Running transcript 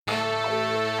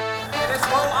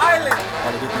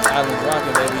Gotta get these islands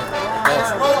rocking, baby.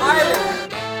 Yes.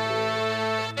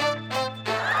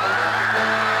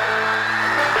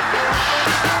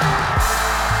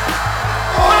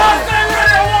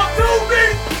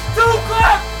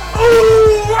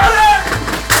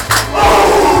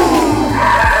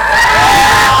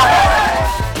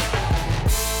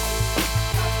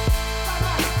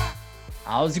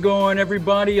 How's it going,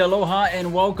 everybody? Aloha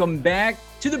and welcome back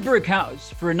to the Brick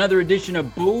House for another edition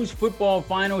of Boo's Football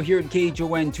Final here at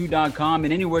KHON2.com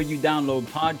and anywhere you download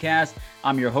podcasts.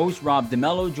 I'm your host, Rob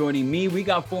DeMello. Joining me, we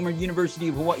got former University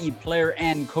of Hawaii player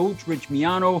and coach Rich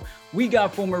Miano. We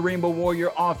got former Rainbow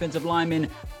Warrior offensive lineman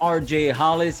RJ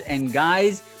Hollis. And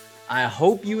guys, I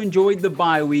hope you enjoyed the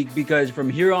bye week because from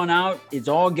here on out, it's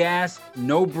all gas,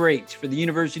 no breaks for the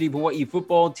University of Hawaii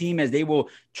football team as they will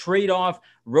trade off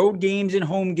road games and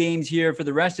home games here for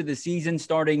the rest of the season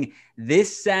starting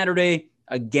this Saturday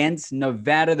against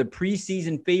Nevada, the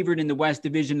preseason favorite in the West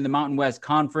Division of the Mountain West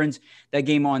Conference. That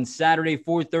game on Saturday,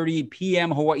 4:30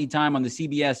 p.m. Hawaii time on the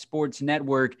CBS Sports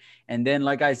Network. And then,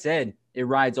 like I said, it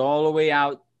rides all the way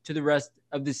out to the rest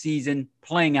of the season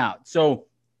playing out. So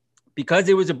because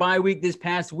it was a bye week this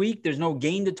past week, there's no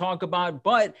game to talk about,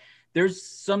 but there's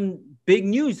some big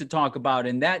news to talk about,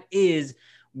 and that is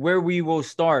where we will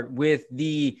start with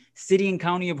the city and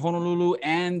county of Honolulu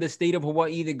and the state of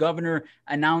Hawaii, the governor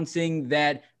announcing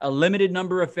that a limited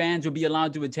number of fans will be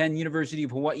allowed to attend University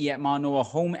of Hawaii at Manoa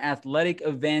home athletic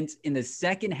events in the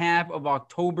second half of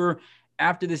October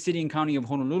after the city and county of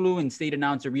Honolulu and state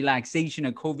announced a relaxation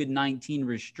of COVID-19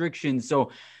 restrictions.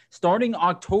 So starting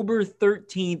October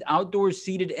 13th, outdoor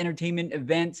seated entertainment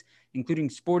events, including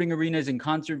sporting arenas and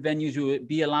concert venues, will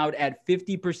be allowed at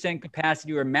 50%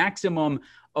 capacity or a maximum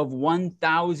of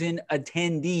 1,000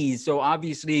 attendees. So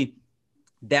obviously,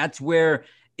 that's where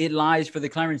it lies for the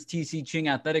Clarence T.C. Ching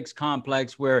Athletics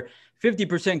Complex, where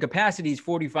 50% capacity is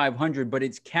 4,500, but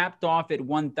it's capped off at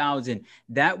 1,000.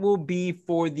 That will be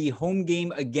for the home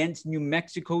game against New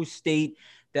Mexico State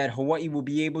that Hawaii will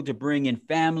be able to bring in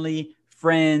family,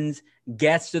 friends,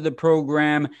 guests to the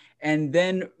program. And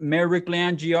then Mayor Rick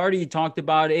Langiardi talked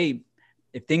about, hey,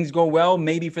 if things go well,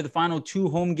 maybe for the final two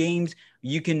home games,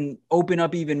 you can open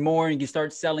up even more and you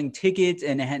start selling tickets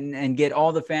and get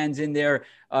all the fans in there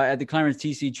at the Clarence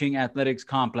T.C. Ching Athletics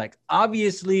Complex.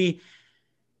 Obviously,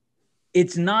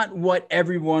 it's not what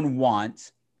everyone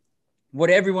wants. What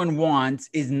everyone wants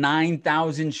is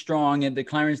 9,000 strong at the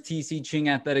Clarence T.C. Ching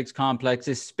Athletics Complex,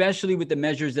 especially with the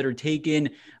measures that are taken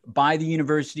by the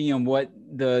university and what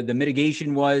the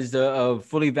mitigation was of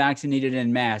fully vaccinated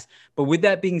and masked. But with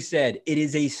that being said, it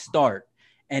is a start,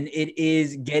 and it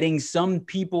is getting some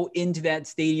people into that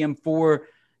stadium for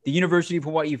the University of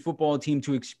Hawaii football team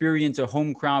to experience a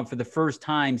home crowd for the first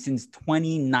time since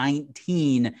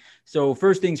 2019. So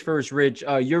first things first, Rich,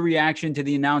 your reaction to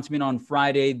the announcement on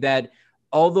Friday that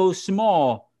although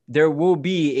small, there will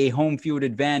be a home field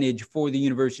advantage for the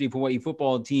University of Hawaii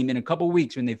football team in a couple of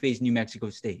weeks when they face New Mexico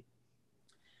State.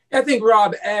 I think,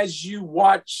 Rob, as you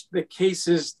watch the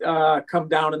cases come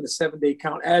down in the 7-day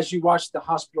count, as you watch the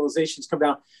hospitalizations come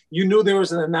down, you knew there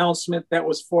was an announcement that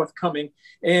was forthcoming.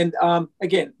 And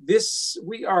again,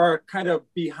 we are kind of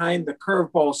behind the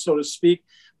curveball, so to speak,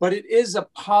 but it is a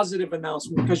positive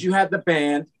announcement because you had the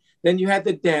band, then you had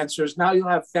the dancers. Now you'll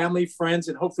have family, friends,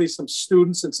 and hopefully some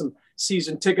students and some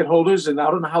season ticket holders. And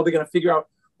I don't know how they're going to figure out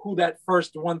who that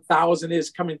first 1,000 is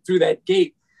coming through that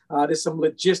gate. There's some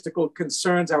logistical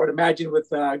concerns, I would imagine, with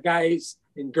guys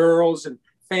and girls and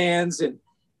fans and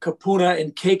Kapuna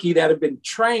and Keiki that have been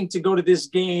trying to go to this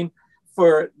game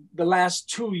for the last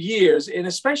 2 years, and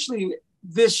especially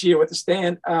this year with the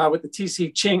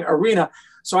TC Ching Arena.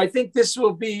 So I think this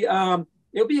will be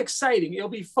it'll be exciting. It'll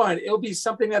be fun. It'll be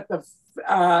something that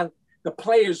the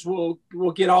players will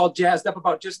get all jazzed up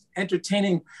about, just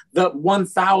entertaining the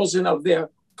 1,000 of their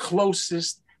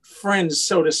closest friends,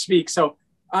 so to speak. So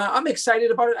I'm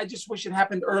excited about it. I just wish it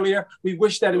happened earlier. We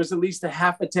wish that it was at least a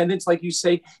half attendance. Like you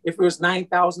say, if it was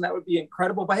 9,000, that would be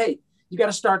incredible. But hey, you got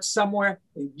to start somewhere.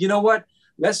 And you know what?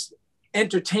 Let's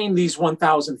entertain these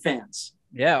 1,000 fans.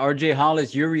 Yeah, RJ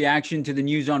Hollis, your reaction to the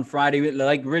news on Friday.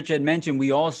 Like Rich had mentioned,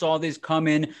 we all saw this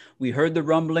coming. We heard the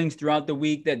rumblings throughout the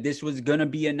week that this was going to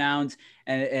be announced,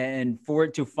 and for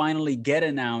it to finally get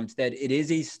announced that it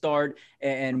is a start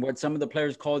and what some of the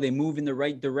players call a move in the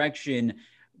right direction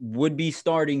would be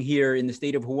starting here in the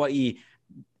state of Hawaii.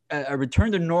 A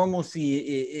return to normalcy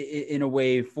in a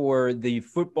way for the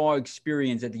football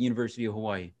experience at the University of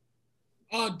Hawaii.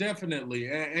 Definitely.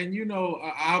 And, you know,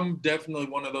 I'm definitely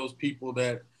one of those people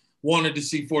that wanted to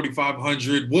see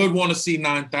 4,500, would want to see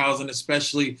 9,000,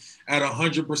 especially at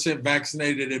 100%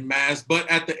 vaccinated and masked. But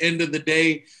at the end of the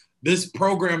day, this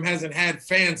program hasn't had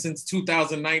fans since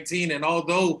 2019. And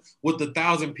although with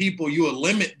 1,000 people, you will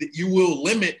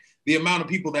limit the amount of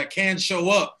people that can show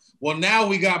up. Well, now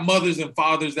we got mothers and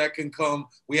fathers that can come.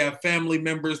 We have family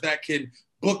members that can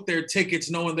book their tickets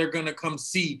knowing they're going to come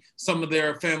see some of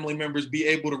their family members be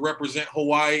able to represent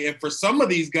Hawaii. And for some of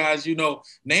these guys,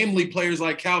 namely players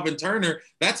like Calvin Turner,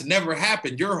 that's never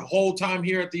happened. Your whole time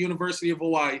here at the University of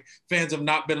Hawaii, fans have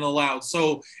not been allowed.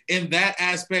 So in that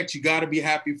aspect, you got to be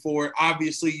happy for it.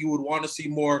 Obviously, you would want to see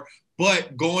more,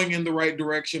 but going in the right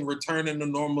direction, returning to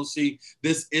normalcy,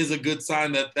 this is a good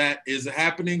sign that is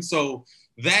happening. So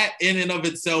that in and of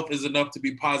itself is enough to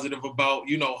be positive about.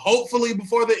 Hopefully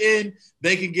before the end,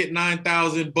 they can get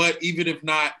 9,000, but even if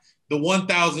not, the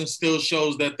 1,000 still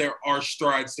shows that there are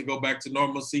strides to go back to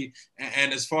normalcy.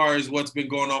 And as far as what's been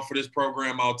going on for this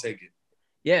program, I'll take it.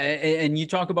 Yeah, and you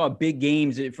talk about big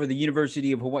games for the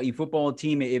University of Hawaii football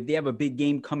team. If they have a big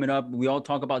game coming up, we all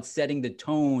talk about setting the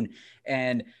tone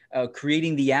and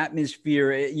creating the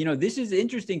atmosphere. This is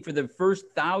interesting for the first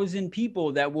 1,000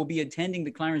 people that will be attending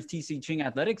the Clarence T.C. Ching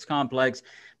Athletics Complex.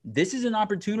 This is an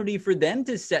opportunity for them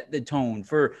to set the tone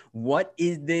for what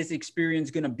is this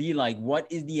experience going to be like? What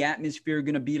is the atmosphere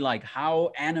going to be like?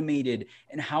 How animated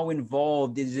and how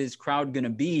involved is this crowd going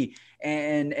to be?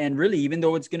 And really, even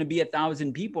though it's going to be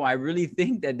 1,000 people, I really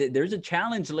think that there's a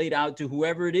challenge laid out to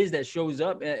whoever it is that shows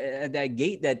up at that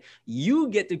gate, that you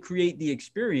get to create the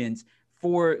experience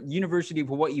for University of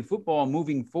Hawaii football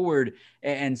moving forward.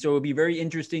 And so it'll be very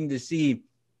interesting to see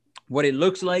what it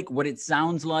looks like, what it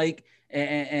sounds like,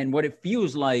 and what it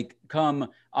feels like come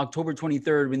October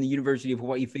 23rd when the University of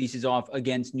Hawaii faces off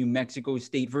against New Mexico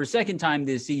State for a second time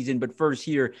this season, but first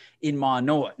here in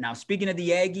Manoa. Now, speaking of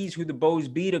the Aggies, who the Bows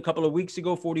beat a couple of weeks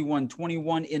ago,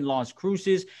 41-21 in Las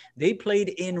Cruces, they played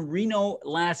in Reno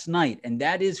last night, and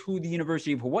that is who the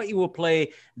University of Hawaii will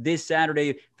play this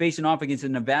Saturday, facing off against the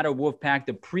Nevada Wolfpack,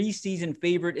 the preseason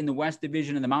favorite in the West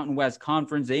Division of the Mountain West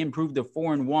Conference. They improved to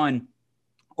 4-1.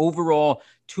 Overall,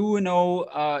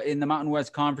 2-0 in the Mountain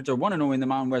West Conference, or 1-0 in the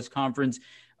Mountain West Conference.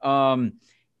 And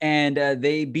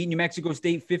they beat New Mexico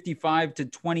State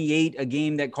 55-28, a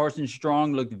game that Carson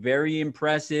Strong looked very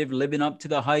impressive, living up to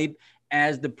the hype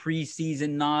as the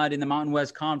preseason nod in the Mountain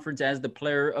West Conference as the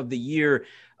player of the year.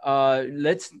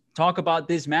 Let's talk about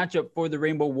this matchup for the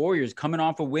Rainbow Warriors, coming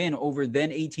off a win over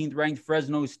then 18th ranked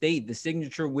Fresno State, the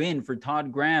signature win for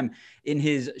Todd Graham in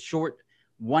his short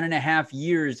 1.5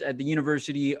 years at the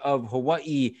University of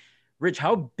Hawaii. Rich,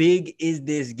 how big is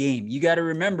this game? You got to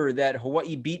remember that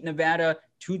Hawaii beat Nevada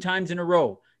 2 times in a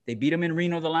row. They beat them in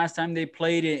Reno the last time they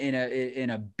played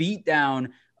in a beatdown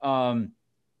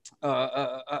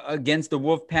against the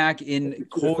Wolfpack in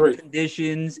cold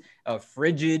conditions,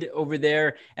 frigid over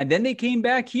there. And then they came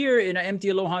back here in an empty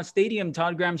Aloha Stadium,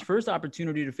 Todd Graham's first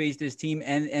opportunity to face this team,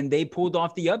 and they pulled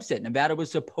off the upset. Nevada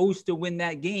was supposed to win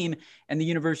that game, and the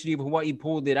University of Hawaii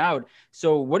pulled it out.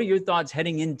 So what are your thoughts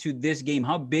heading into this game?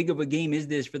 How big of a game is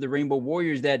this for the Rainbow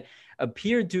Warriors that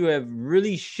appeared to have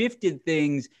really shifted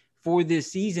things for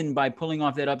this season by pulling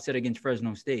off that upset against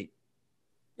Fresno State?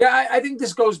 Yeah, I think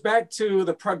this goes back to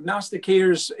the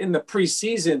prognosticators in the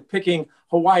preseason picking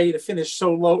Hawaii to finish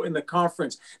so low in the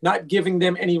conference, not giving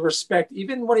them any respect,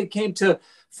 even when it came to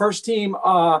first team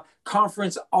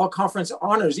conference, all conference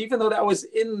honors, even though that was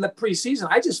in the preseason.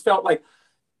 I just felt like,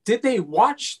 did they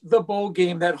watch the bowl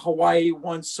game that Hawaii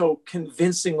won so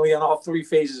convincingly on all 3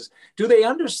 phases? Do they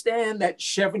understand that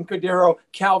Chevin Cordero,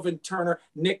 Calvin Turner,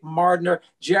 Nick Mardner,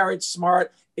 Jared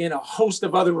Smart, and a host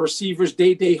of other receivers,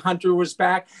 Day Hunter was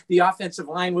back. The offensive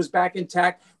line was back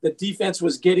intact. The defense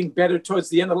was getting better towards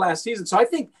the end of last season. So I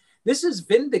think this is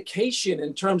vindication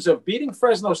in terms of beating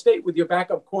Fresno State with your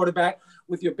backup quarterback,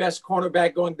 with your best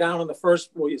cornerback going down on the first,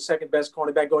 well, your second best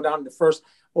cornerback going down in the first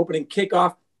opening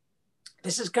kickoff.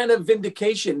 This is kind of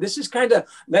vindication. This is kind of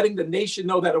letting the nation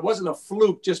know that it wasn't a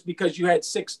fluke just because you had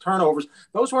 6 turnovers.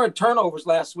 Those weren't turnovers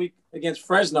last week against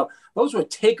Fresno. Those were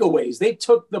takeaways. They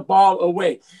took the ball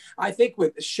away. I think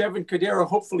with Chevin Cordero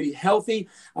hopefully healthy,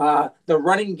 the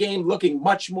running game looking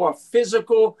much more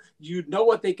physical, you know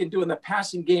what they can do in the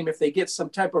passing game if they get some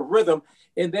type of rhythm.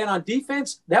 And then on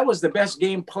defense, that was the best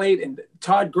game played in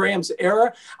Todd Graham's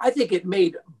era. I think it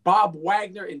made Bob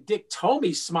Wagner and Dick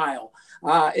Tomey smile.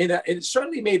 And it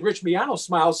certainly made Rich Miano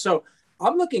smile. So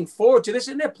I'm looking forward to this.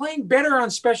 And they're playing better on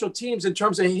special teams in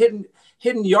terms of hidden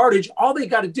yardage. All they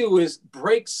got to do is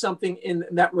break something in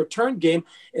that return game,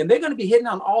 and they're going to be hitting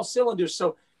on all cylinders.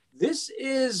 So this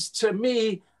is, to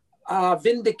me,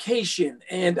 vindication.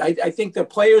 And I think the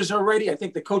players are ready. I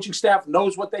think the coaching staff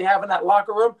knows what they have in that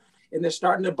locker room, and they're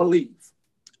starting to believe.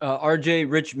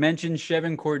 RJ, Rich mentioned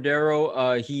Chevan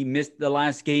Cordero. He missed the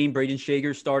last game. Braden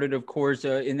Shager started, of course,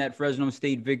 in that Fresno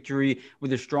State victory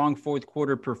with a strong fourth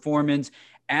quarter performance.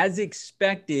 As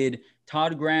expected,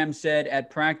 Todd Graham said at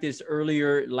practice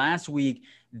earlier last week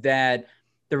that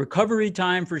the recovery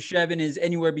time for Chevan is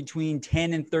anywhere between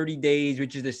 10 and 30 days,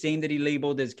 which is the same that he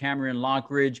labeled as Cameron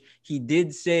Lockridge. He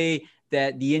did say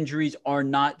that the injuries are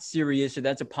not serious, so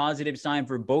that's a positive sign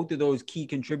for both of those key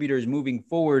contributors moving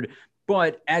forward.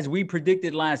 But as we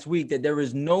predicted last week, that there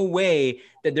was no way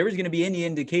that there was going to be any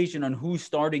indication on who's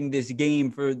starting this game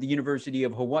for the University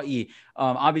of Hawaii.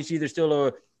 Obviously, there's still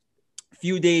a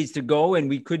few days to go, and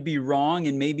we could be wrong.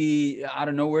 And maybe out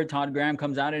of nowhere, Todd Graham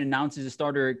comes out and announces a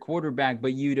starter at quarterback.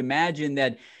 But you'd imagine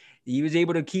that he was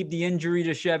able to keep the injury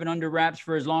to Chevan under wraps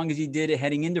for as long as he did it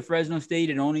heading into Fresno State.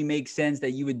 It only makes sense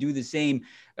that you would do the same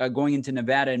going into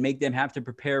Nevada and make them have to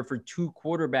prepare for two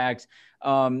quarterbacks,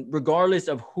 regardless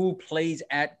of who plays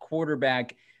at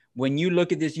quarterback. When you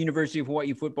look at this University of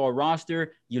Hawaii football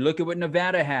roster, you look at what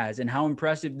Nevada has and how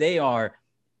impressive they are.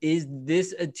 Is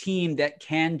this a team that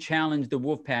can challenge the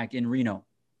Wolfpack in Reno?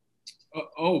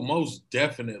 Oh, most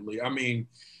definitely. I mean,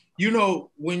 you know,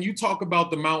 when you talk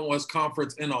about the Mountain West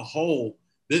Conference in a whole,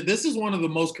 this is one of the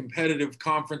most competitive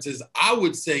conferences, I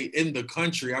would say, in the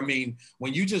country. I mean,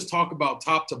 when you just talk about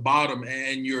top to bottom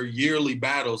and your yearly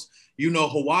battles, you know,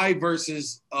 Hawaii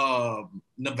versus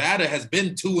Nevada has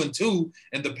been 2-2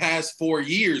 in the past 4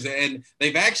 years. And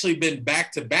they've actually been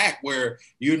back to back where,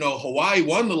 you know, Hawaii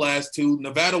won the last two,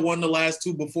 Nevada won the last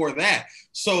two before that.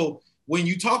 So when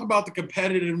you talk about the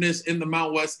competitiveness in the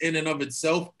Mountain West in and of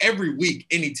itself, every week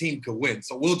any team could win.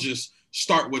 So we'll just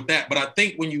start with that. But I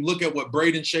think when you look at what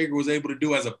Braden Shager was able to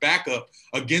do as a backup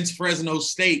against Fresno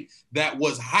State, that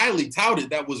was highly touted,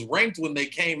 that was ranked when they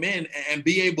came in, and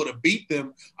be able to beat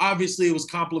them, obviously it was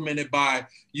complemented by,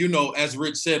 you know, as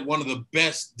Rich said, one of the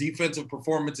best defensive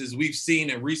performances we've seen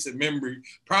in recent memory.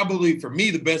 Probably for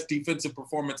me, the best defensive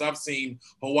performance I've seen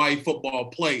Hawaii football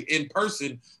play in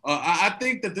person. I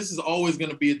think that this is always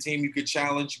going to be a team you could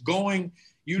challenge going,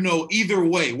 you know, either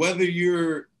way, whether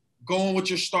you're going with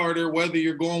your starter, whether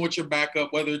you're going with your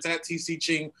backup, whether it's at TC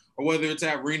Ching or whether it's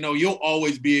at Reno, you'll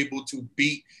always be able to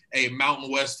beat a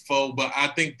Mountain West foe. But I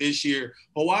think this year,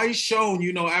 Hawaii's shown,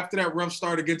 you know, after that rough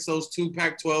start against those two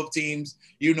Pac-12 teams,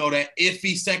 you know, that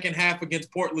iffy second half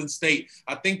against Portland State,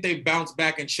 I think they've bounced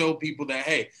back and showed people that,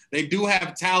 hey, they do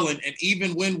have talent. And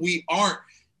even when we aren't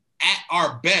at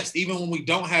our best, even when we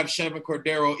don't have Chevan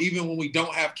Cordero, even when we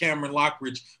don't have Cameron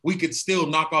Lockridge, we could still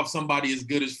knock off somebody as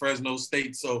good as Fresno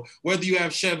State. So whether you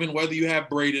have Chevan, whether you have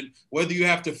Braden, whether you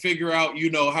have to figure out,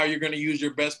 you know, how you're going to use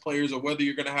your best players or whether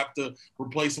you're going to have to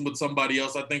replace them with somebody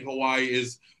else, I think Hawaii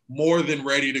is more than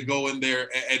ready to go in there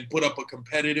and put up a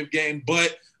competitive game.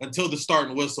 But until the start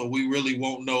and whistle, we really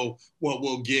won't know what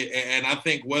we'll get. And I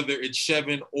think whether it's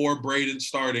Chevan or Braden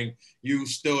starting, you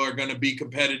still are going to be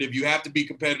competitive. You have to be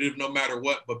competitive no matter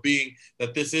what. But being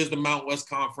that this is the Mountain West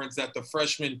Conference, that the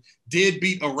freshman did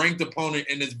beat a ranked opponent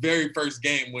in his very first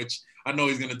game, which I know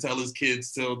he's going to tell his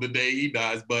kids till the day he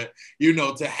dies. But, you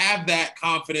know, to have that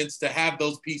confidence, to have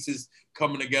those pieces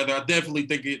coming together, I definitely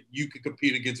think you could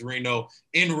compete against Reno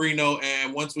in Reno.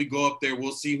 And once we go up there,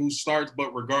 we'll see who starts.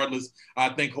 But regardless, I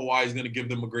think Hawaii is going to give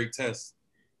them a great test.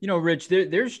 You know, Rich,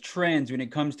 there's trends when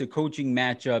it comes to coaching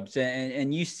matchups,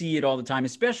 and you see it all the time,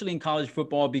 especially in college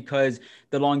football, because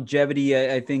the longevity,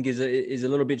 I think, is a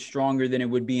little bit stronger than it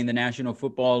would be in the National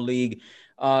Football League.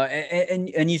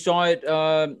 And you saw it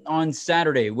on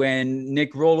Saturday when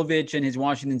Nick Rolovich and his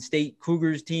Washington State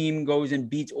Cougars team goes and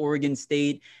beats Oregon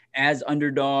State as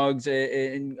underdogs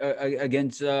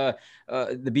against the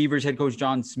Beavers head coach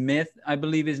John Smith, I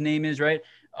believe his name is, right?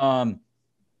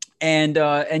 And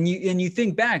you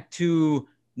think back to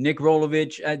Nick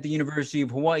Rolovich at the University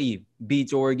of Hawaii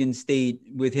beats Oregon State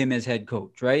with him as head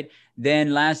coach, right?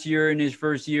 Then last year in his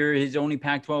first year, his only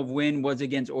Pac-12 win was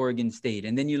against Oregon State.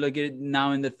 And then you look at it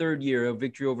now in the third year of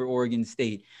victory over Oregon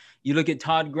State. You look at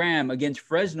Todd Graham against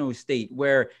Fresno State,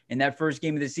 where in that first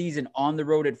game of the season on the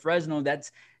road at Fresno,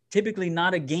 that's typically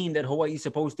not a game that Hawaii is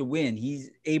supposed to win. He's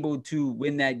able to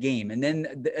win that game. And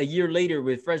then a year later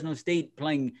with Fresno State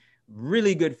playing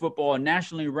really good football,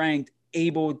 nationally ranked,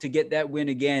 able to get that win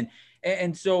again.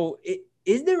 And so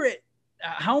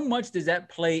how much does that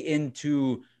play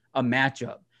into a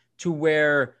matchup to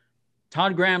where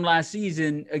Todd Graham last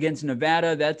season against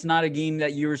Nevada, that's not a game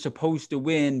that you're supposed to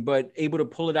win, but able to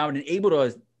pull it out and able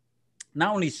to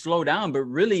not only slow down, but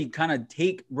really kind of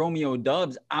take Romeo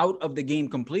Doubs out of the game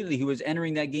completely, who was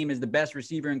entering that game as the best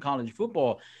receiver in college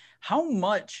football. How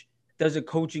much does a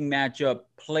coaching matchup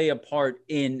play a part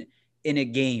in a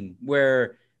game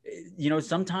where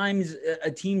sometimes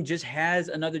a team just has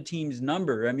another team's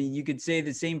number. I mean, you could say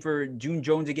the same for June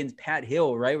Jones against Pat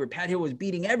Hill, right? Where Pat Hill was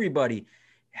beating everybody,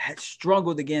 had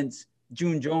struggled against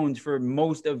June Jones for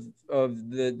most of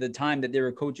the time that they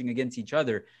were coaching against each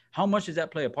other. How much does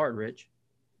that play a part, Rich?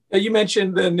 You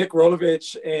mentioned the Nick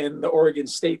Rolovich and the Oregon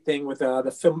State thing with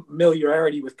the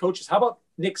familiarity with coaches. How about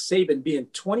Nick Saban being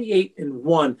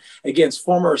 28-1 against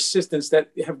former assistants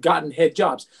that have gotten head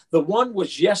jobs? The one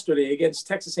was yesterday against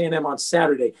Texas A&M on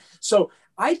Saturday. So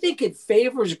I think it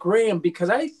favors Graham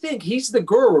because I think he's the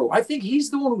guru. I think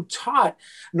he's the one who taught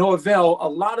Norvell a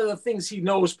lot of the things he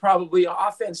knows, probably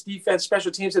offense, defense,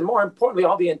 special teams, and more importantly,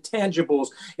 all the intangibles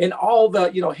and all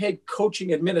the, head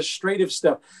coaching, administrative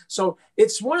stuff. So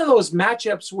it's one of those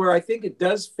matchups where I think it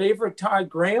does favor Todd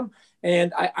Graham.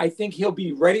 And I think he'll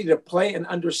be ready to play and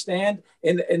understand.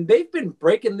 And they've been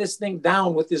breaking this thing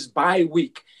down with this bye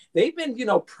week. They've been,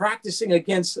 practicing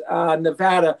against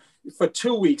Nevada for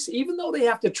 2 weeks, even though they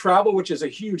have to travel, which is a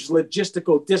huge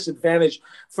logistical disadvantage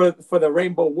for the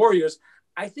Rainbow Warriors.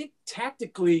 I think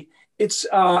tactically it's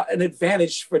an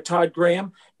advantage for Todd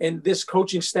Graham and this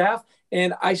coaching staff.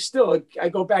 And I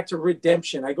go back to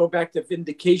redemption. I go back to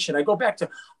vindication. I go back to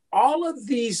all of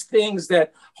these things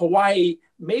that Hawaii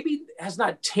maybe has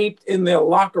not taped in their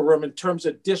locker room in terms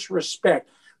of disrespect,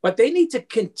 but they need to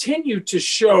continue to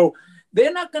show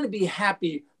they're not going to be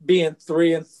happy being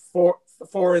 3-4,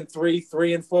 4-3,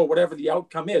 3-4, whatever the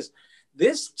outcome is.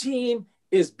 This team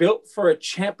is built for a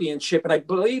championship. And I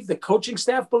believe the coaching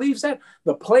staff believes that,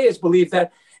 the players believe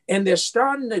that, and there's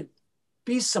starting to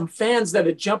be some fans that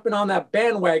are jumping on that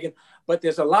bandwagon, but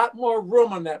there's a lot more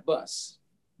room on that bus.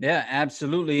 Yeah,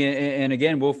 absolutely. And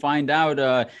again, we'll find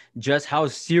out just how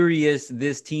serious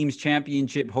this team's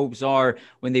championship hopes are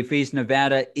when they face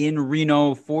Nevada in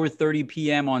Reno, 4:30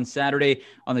 p.m. on Saturday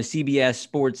on the CBS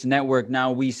Sports Network.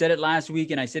 Now, we said it last week,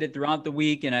 and I said it throughout the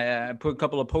week, and I put a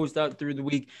couple of posts out through the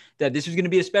week that this was going to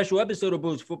be a special episode of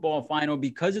Bulls Football Final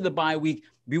because of the bye week.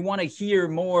 We want to hear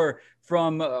more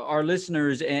from our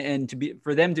listeners and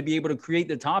for them to be able to create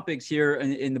the topics here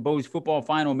in the Bows Football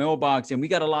Final mailbox. And we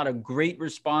got a lot of great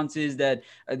responses that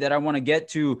I want to get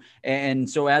to. And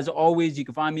so as always, you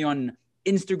can find me on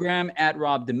Instagram at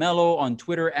Rob DeMello, on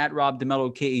Twitter at Rob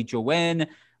DeMello, KHON,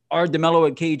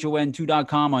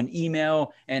 rdemello@khon2.com on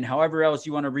email, and however else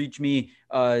you want to reach me.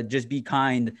 Just be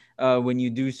kind when you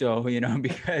do so,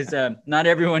 because not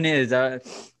everyone is.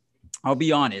 I'll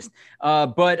be honest.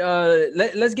 But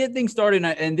let's get things started.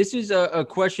 And this is a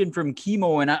question from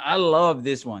Kimo, and I love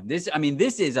this one. This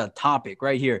is a topic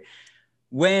right here.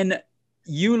 When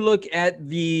you look at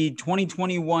the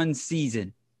 2021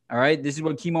 season, all right, this is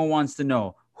what Kimo wants to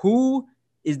know. Who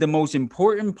is the most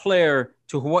important player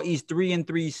to Hawaii's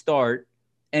 3-3 start,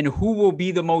 and who will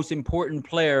be the most important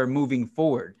player moving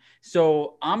forward?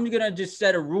 So I'm going to just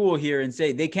set a rule here and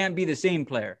say they can't be the same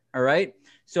player, all right?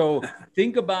 So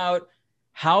think about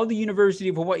how the University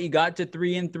of Hawaii got to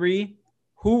 3-3.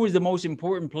 Who was the most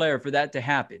important player for that to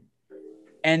happen?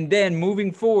 And then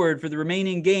moving forward for the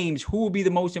remaining games, who will be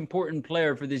the most important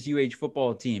player for this UH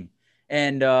football team?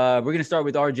 And we're going to start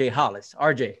with RJ Hollis.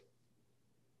 RJ.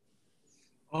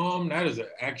 That is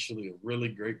actually a really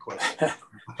great question.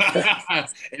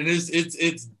 And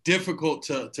it's difficult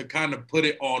to kind of put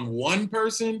it on one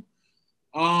person.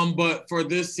 But for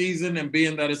this season, and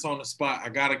being that it's on the spot, I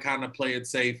got to kind of play it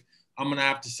safe. I'm going to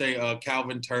have to say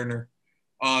Calvin Turner.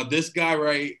 This guy,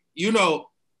 right, I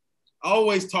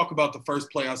always talk about the first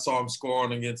play I saw him score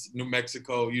on against New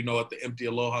Mexico, at the empty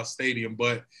Aloha Stadium.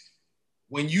 But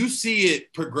when you see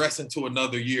it progress into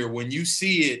another year, when you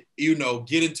see it,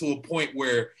 get into a point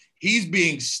where he's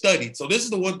being studied. So this is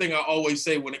the one thing I always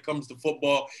say when it comes to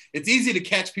football. It's easy to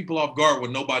catch people off guard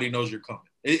when nobody knows you're coming.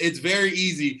 It's very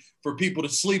easy for people to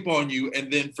sleep on you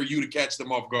and then for you to catch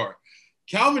them off guard.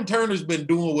 Calvin Turner's been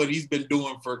doing what he's been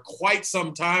doing for quite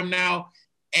some time now,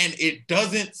 and it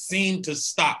doesn't seem to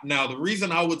stop. Now, the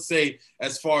reason I would say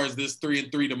as far as this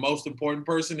 3-3, the most important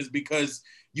person is because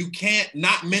you can't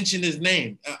not mention his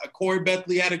name. Corey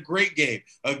Bethley had a great game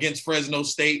against Fresno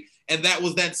State, and that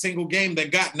was that single game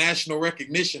that got national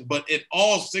recognition. But in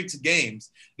all 6 games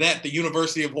that the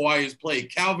University of Hawaii has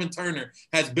played, Calvin Turner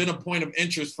has been a point of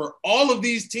interest for all of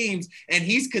these teams, and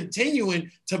he's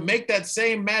continuing to make that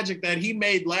same magic that he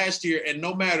made last year. And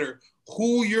no matter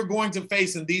who you're going to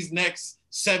face in these next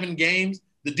 7 games,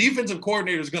 the defensive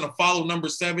coordinator is going to follow number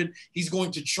 7. He's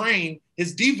going to train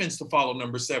his defense to follow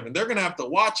number 7. They're going to have to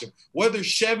watch him. Whether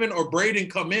Shevin or Braden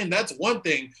come in, that's one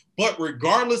thing. But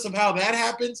regardless of how that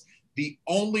happens, the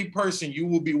only person you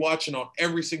will be watching on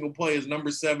every single play is number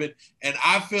 7. And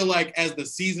I feel like as the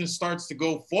season starts to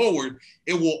go forward,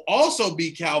 it will also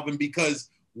be Calvin, because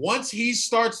once he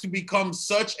starts to become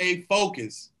such a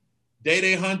focus,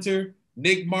 Day Hunter,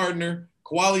 Nick Martiner,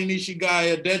 Kwali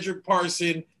Nishigaya, Dedrick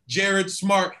Parson, Jared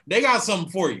Smart, they got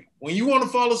something for you. When you want to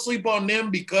fall asleep on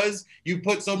them because you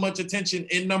put so much attention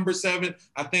in number 7,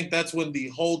 I think that's when the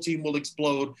whole team will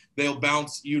explode. They'll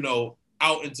bounce,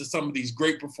 out into some of these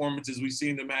great performances we've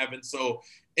seen them having. So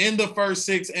in the first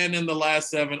 6 and in the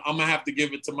last 7, I'm going to have to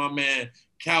give it to my man,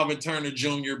 Calvin Turner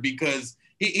Jr., because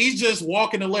he's just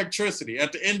walking electricity.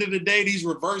 At the end of the day, these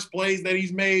reverse plays that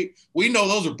he's made, we know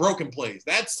those are broken plays.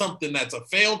 That's something that's a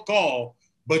failed call,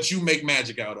 but you make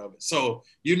magic out of it. So,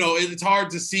 it's hard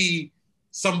to see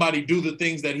somebody do the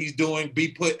things that he's doing, be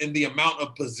put in the amount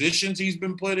of positions he's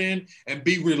been put in, and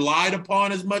be relied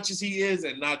upon as much as he is,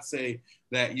 and not say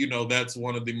that, that's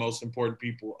one of the most important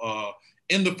people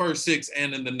in the first 6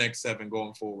 and in the next 7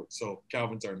 going forward. So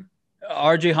Calvin Turner.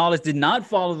 RJ Hollis did not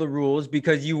follow the rules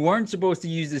because you weren't supposed to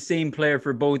use the same player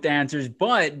for both answers,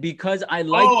 but because I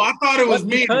liked. Oh, I thought it was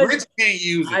me. Rich can't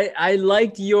use it. I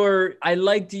liked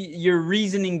your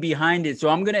reasoning behind it, so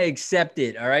I'm gonna accept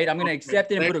it. All right, I'm gonna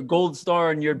accept it and put a gold star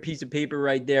on your piece of paper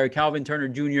right there. Calvin Turner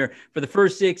Jr. for the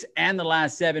first 6 and the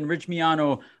last 7. Rich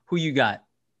Miano, who you got?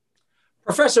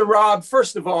 Professor Rob,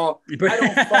 first of all,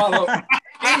 I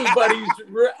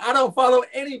don't follow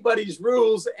anybody's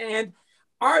rules, and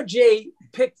RJ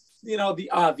picked, the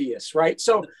obvious, right?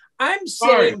 So I'm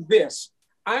saying this.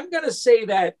 I'm going to say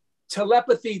that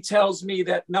telepathy tells me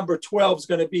that number 12 is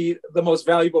going to be the most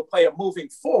valuable player moving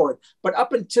forward. But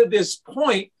up until this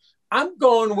point, I'm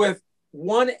going with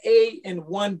 1A and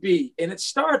 1B. And it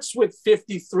starts with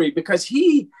 53 because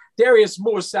Darius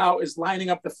Muasau, is lining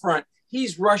up the front.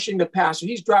 He's rushing the passer.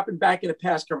 He's dropping back into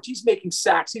pass coverage. He's making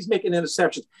sacks. He's making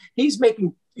interceptions. He's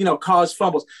making, caused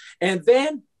fumbles. And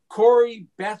then Corey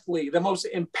Bethley, the most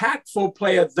impactful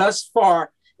player thus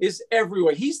far, is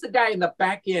everywhere. He's the guy in the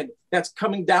back end that's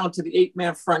coming down to the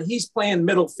 8-man front. He's playing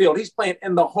middle field. He's playing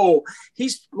in the hole.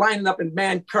 He's lining up in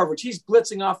man coverage. He's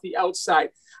blitzing off the outside.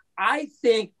 I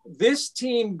think this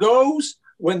team goes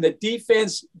when the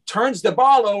defense turns the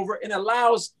ball over and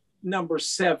allows number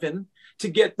 7 to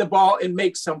get the ball and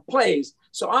make some plays.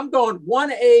 So I'm going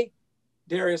 1A,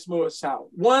 Darius Muasau,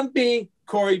 1B,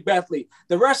 Corey Bethley.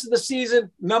 The rest of the season,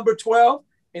 number 12,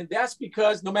 and that's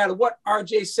because no matter what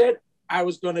RJ said, I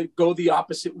was going to go the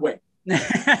opposite way.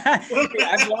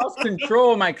 I've lost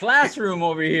control of my classroom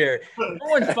over here. No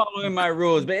one's following my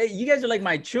rules, but hey, you guys are like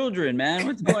my children, man.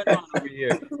 What's going on over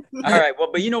here? All right, well,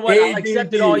 but you know what? I'll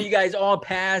accept it all. You guys all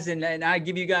pass, and I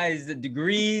give you guys the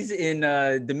degrees in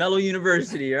DeMello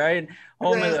University, all right?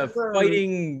 Home of the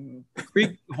fighting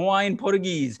Greek, Hawaiian,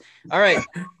 Portuguese. All right,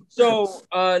 so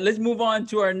let's move on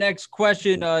to our next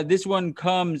question. This one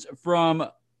comes from,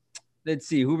 let's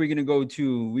see, who are we going to go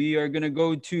to? We are going to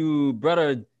go to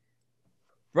brother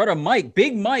Mike,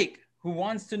 Big Mike, who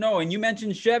wants to know, and you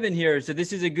mentioned Shevin here, so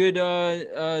this is a good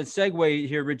segue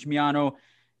here, Rich Miano.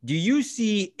 Do you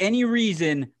see any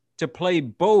reason to play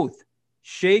both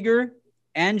Shager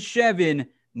and Shevin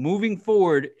moving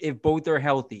forward if both are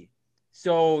healthy?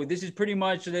 So this is pretty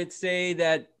much, let's say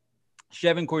that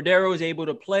Shevin Cordero is able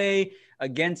to play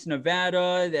against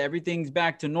Nevada, that everything's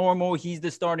back to normal. He's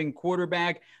the starting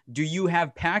quarterback. Do you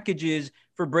have packages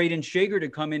for Braden Shager to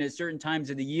come in at certain times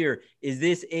of the year? Is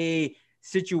this a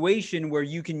situation where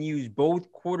you can use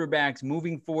both quarterbacks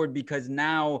moving forward because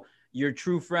now your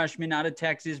true freshman out of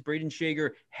Texas, Braden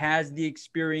Shager, has the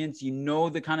experience, you know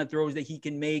the kind of throws that he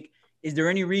can make? Is there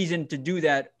any reason to do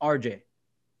that, RJ?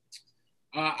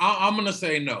 I'm going to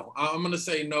say no. I'm going to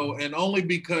say no, and only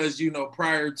because,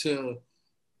 prior to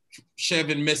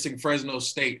Shevin missing Fresno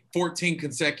State, 14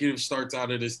 consecutive starts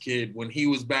out of this kid. When he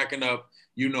was backing up,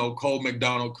 Cole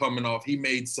McDonald coming off, he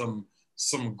made some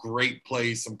great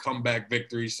plays, some comeback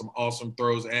victories, some awesome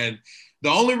throws. And the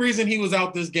only reason he was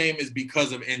out this game is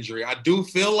because of injury. I do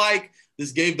feel like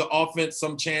this gave the offense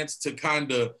some chance to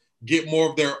kind of get more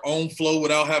of their own flow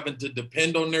without having to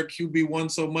depend on their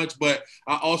QB1 so much. But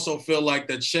I also feel like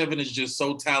that Shevin is just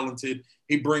so talented.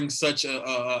 He brings such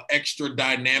a extra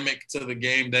dynamic to the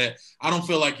game that I don't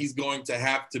feel like he's going to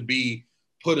have to be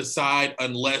put aside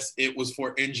unless it was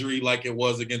for injury like it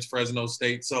was against Fresno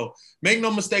State. So make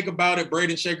no mistake about it,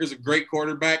 Braden Shager is a great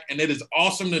quarterback, and it is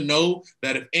awesome to know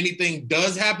that if anything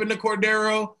does happen to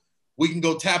Cordero, we can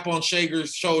go tap on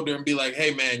Shager's shoulder and be like,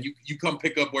 hey, man, you come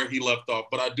pick up where he left off.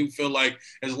 But I do feel like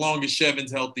as long as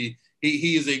Shevin's healthy,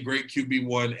 he is a great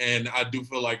QB1, and I do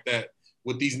feel like that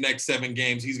with these next 7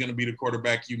 games, he's going to be the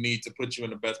quarterback you need to put you in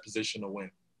the best position to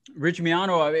win. Rich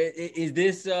Miano, is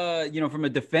this, from a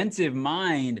defensive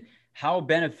mind, how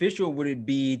beneficial would it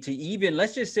be to even,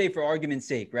 let's just say for argument's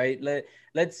sake, right?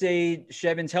 Let's say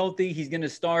Shevin's healthy. He's going to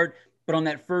start. But on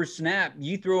that first snap,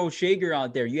 you throw Shager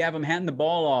out there, you have him hand the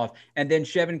ball off, and then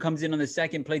Shevin comes in on the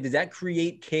second play. Does that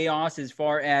create chaos as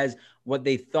far as what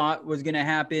they thought was going to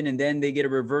happen, and then they get a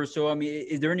reversal? I mean,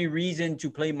 is there any reason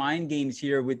to play mind games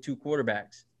here with two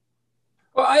quarterbacks?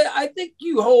 Well, I think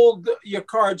you hold your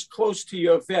cards close to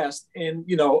your vest, and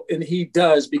he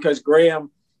does, because Graham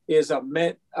is a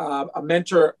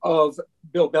mentor of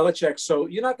Bill Belichick. So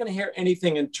you're not going to hear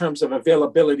anything in terms of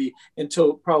availability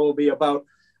until probably about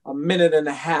a minute and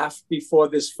a half before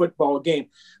this football game.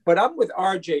 But I'm with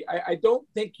RJ. I don't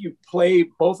think you play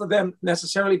both of them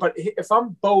necessarily. But if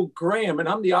I'm Bo Graham and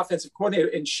I'm the offensive coordinator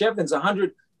and Shevin's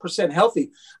 100% healthy,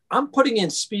 I'm putting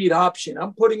in speed option.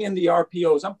 I'm putting in the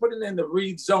RPOs. I'm putting in the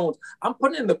read zones. I'm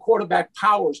putting in the quarterback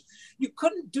powers. You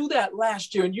couldn't do that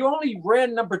last year, and you only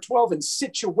ran number 12 in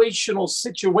situational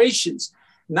situations.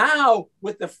 Now,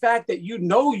 with the fact that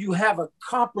you have a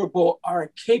comparable or a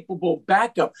capable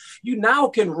backup, you now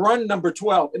can run number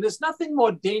 12. And there's nothing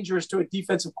more dangerous to a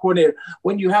defensive coordinator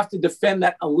when you have to defend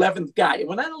that 11th guy. And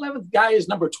when that 11th guy is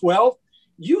number 12,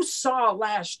 you saw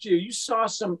last year, you saw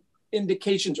some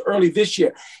indications early this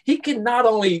year. He can not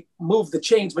only move the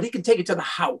chains, but he can take it to the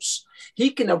house. He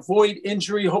can avoid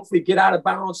injury, hopefully get out of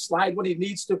bounds, slide when he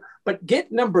needs to, but get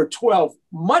number 12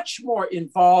 much more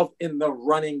involved in the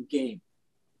running game.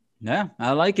 Yeah,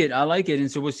 I like it.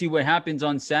 And so we'll see what happens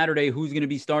on Saturday. Who's going to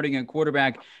be starting at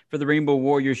quarterback for the Rainbow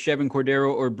Warriors, Shevin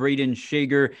Cordero or Braden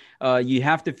Shager? You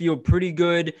have to feel pretty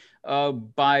good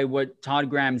by what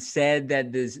Todd Graham said,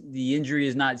 that the injury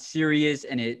is not serious,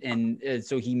 and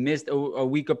so he missed a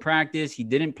week of practice. He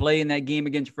didn't play in that game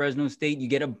against Fresno State. You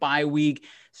get a bye week.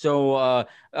 So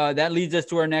that leads us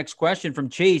to our next question from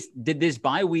Chase. Did this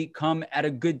bye week come at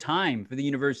a good time for the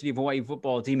University of Hawaii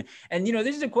football team? And,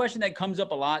 this is a question that comes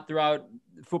up a lot throughout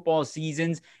football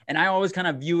seasons. And I always kind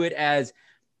of view it as,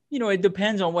 it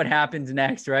depends on what happens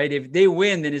next, right? If they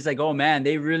win, then it's like, oh man,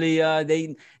 they really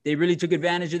took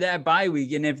advantage of that bye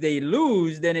week. And if they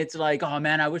lose, then it's like, oh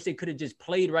man, I wish they could have just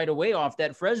played right away off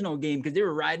that Fresno game because they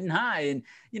were riding high.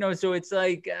 And, so it's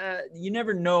like, you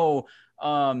never know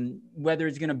whether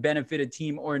it's going to benefit a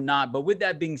team or not. But with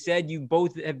that being said, you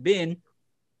both have been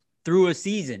through a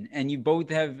season and you both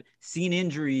have seen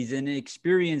injuries and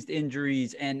experienced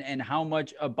injuries and how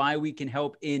much a bye week can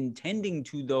help in tending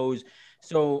to those.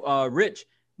 So, Rich,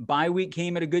 bye week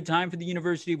came at a good time for the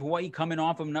University of Hawaii, coming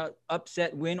off of an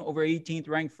upset win over 18th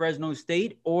ranked Fresno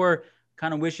State, or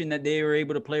kind of wishing that they were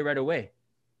able to play right away?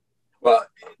 Well,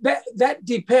 that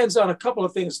depends on a couple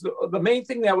of things. The main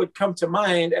thing that would come to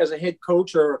mind as a head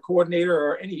coach or a coordinator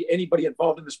or anybody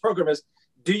involved in this program is,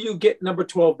 do you get number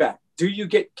 12 back? Do you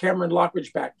get Cameron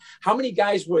Lockridge back? How many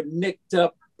guys were nicked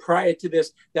up prior to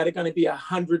this that are going to be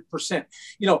 100%?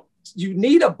 You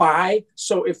need a bye.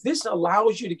 So if this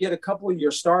allows you to get a couple of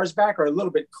your stars back or a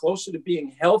little bit closer to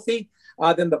being healthy,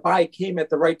 then the bye came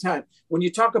at the right time. When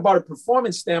you talk about a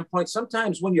performance standpoint,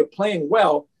 sometimes when you're playing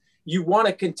well, you want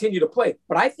to continue to play.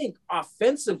 But I think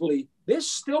offensively, they're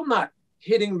still not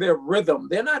hitting their rhythm.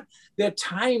 Their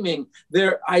timing,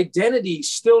 their identity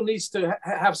still needs to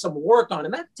have some work on.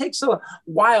 And that takes a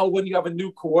while when you have a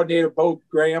new coordinator, Bo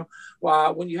Graham,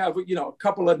 when you have, a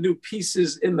couple of new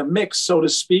pieces in the mix, so to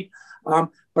speak.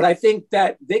 But I think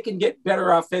that they can get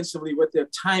better offensively with their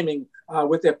timing,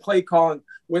 with their play calling,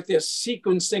 with their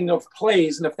sequencing of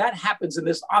plays. And if that happens and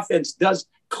this offense does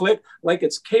click like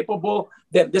it's capable,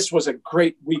 then this was a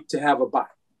great week to have a bye.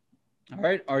 All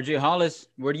right, RJ Hollis,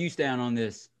 where do you stand on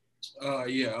this?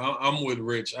 Yeah, I'm with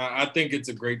Rich. I think it's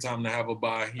a great time to have a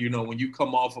bye. When you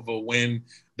come off of a win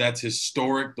that's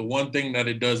historic, the one thing that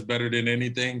it does better than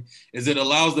anything is it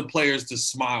allows the players to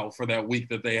smile for that week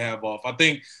that they have off. I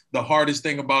think the hardest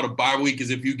thing about a bye week is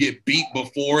if you get beat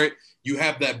before it, you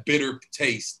have that bitter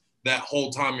taste that whole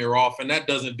time you're off, and that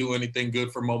doesn't do anything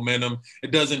good for momentum.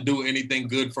 It doesn't do anything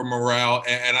good for morale.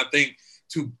 And I think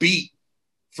to beat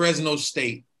Fresno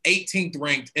State, 18th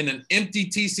ranked, in an empty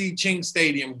TC Ching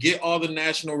Stadium, get all the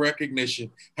national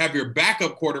recognition, have your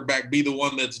backup quarterback be the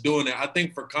one that's doing it. I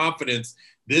think for confidence,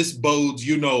 this bodes,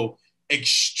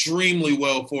 extremely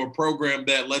well for a program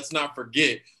that, let's not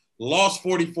forget, lost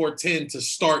 44-10 to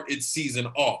start its season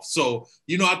off. So,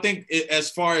 I think as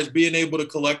far as being able to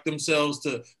collect themselves,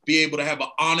 to be able to have an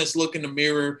honest look in the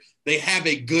mirror, they have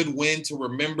a good win to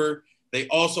remember. They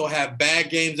also have bad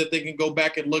games that they can go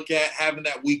back and look at, having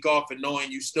that week off and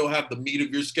knowing you still have the meat of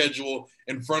your schedule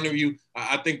in front of you.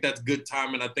 I think that's good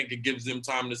time, and I think it gives them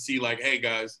time to see, like, hey,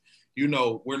 guys,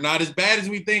 we're not as bad as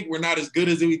we think. We're not as good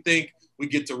as we think. We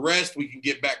get to rest. We can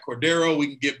get back Cordero. We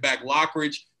can get back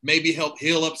Lockridge. maybe help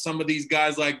heal up some of these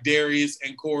guys like Darius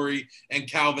and Corey and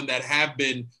Calvin that have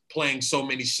been playing so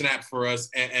many snaps for us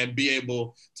and be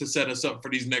able to set us up for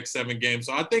these next 7 games.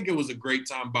 So I think it was a great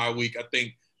time bye week. I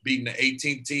think beating the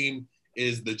 18th team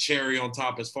is the cherry on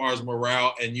top as far as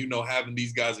morale and, having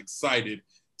these guys excited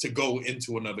to go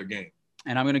into another game.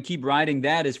 And I'm going to keep riding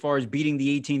that as far as beating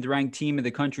the 18th ranked team in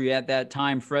the country at that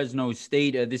time, Fresno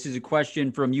State. This is a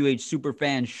question from UH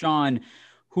superfan Sean,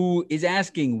 who is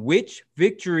asking, which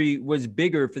victory was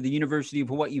bigger for the University of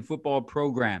Hawaii football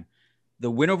program? The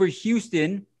win over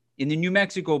Houston in the New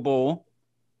Mexico Bowl,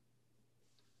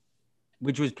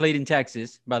 which was played in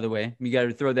Texas, by the way. We got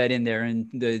to throw that in there, and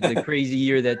the crazy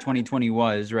year that 2020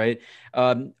 was, right?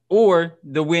 Or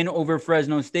the win over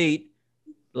Fresno State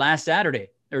last Saturday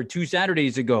or 2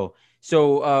 Saturdays ago.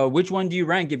 So which one do you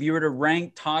rank? If you were to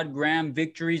rank Todd Graham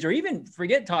victories, or even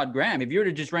forget Todd Graham, if you were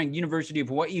to just rank University of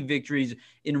Hawaii victories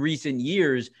in recent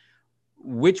years,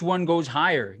 which one goes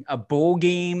higher? A bowl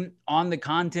game on the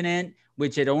continent,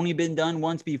 which had only been done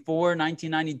once before,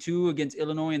 1992 against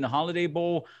Illinois in the Holiday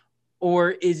Bowl,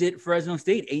 or is it Fresno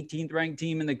State, 18th ranked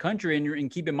team in the country? And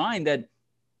keep in mind that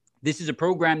this is a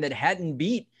program that hadn't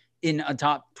beat in a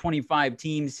top 25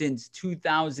 team since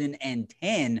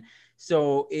 2010.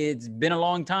 So it's been a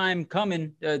long time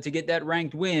coming to get that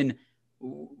ranked win.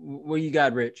 What you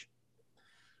got, Rich?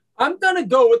 I'm going to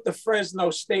go with the Fresno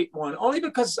State one, only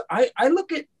because I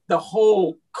look at the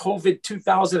whole COVID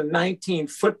 2019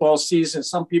 football season.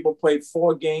 Some people played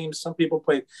 4 games. Some people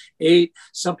played 8.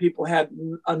 Some people had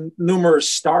numerous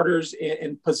starters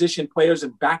and position players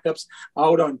and backups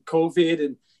out on COVID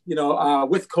and,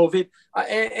 with COVID.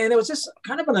 And it was just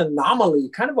kind of an anomaly,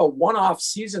 kind of a one-off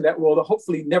season that we'll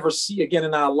hopefully never see again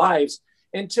in our lives.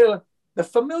 And to the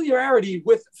familiarity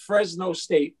with Fresno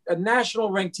State, a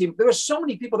national ranked team. There were so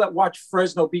many people that watched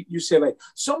Fresno beat UCLA,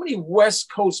 so many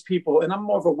West Coast people, and I'm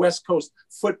more of a West Coast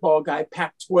football guy,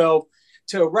 Pac-12,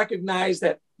 to recognize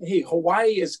that, hey,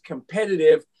 Hawaii is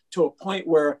competitive to a point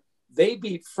where they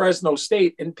beat Fresno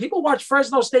State. And people watched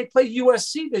Fresno State play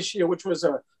USC this year, which was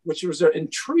an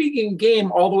intriguing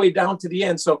game all the way down to the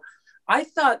end. So I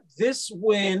thought this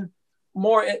win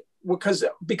more because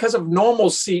of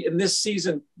normalcy in this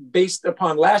season based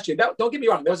upon last year. Don't get me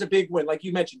wrong. That was a big win. Like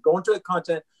you mentioned, going to the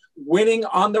continent, winning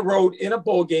on the road in a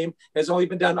bowl game has only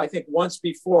been done, I think, once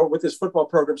before with this football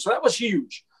program. So that was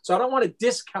huge. So I don't want to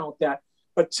discount that.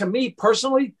 But to me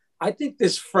personally, I think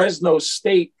this Fresno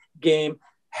State game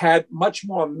had much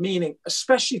more meaning,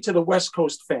 especially to the West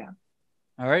Coast fan.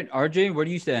 All right, RJ, where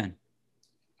do you stand?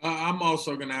 I'm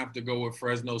also going to have to go with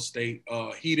Fresno State.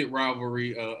 Heated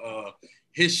rivalry,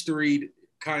 history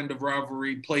kind of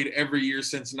rivalry, played every year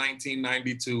since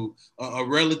 1992. A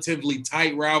relatively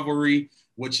tight rivalry,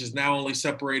 which is now only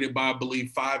separated by, I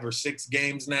believe, 5 or 6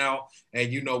 games now. And,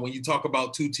 when you talk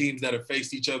about 2 teams that have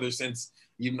faced each other since,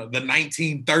 the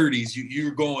 1930s,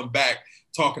 you're going back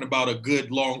talking about a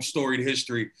good, long storied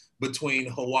history between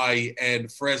Hawaii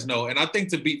and Fresno. And I think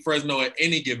to beat Fresno at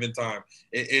any given time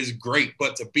is great,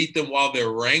 but to beat them while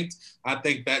they're ranked, I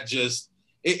think that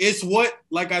it's what,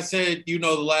 like I said, the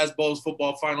last Bowls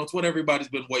football final, it's what everybody's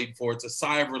been waiting for. It's a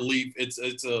sigh of relief. It's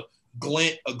a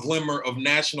glimmer of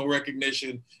national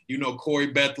recognition.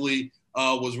 Corey Bethley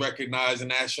was recognized a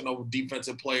National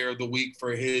Defensive Player of the Week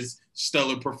for his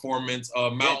stellar performance.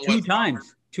 Two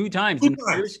times. The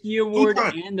Persky Award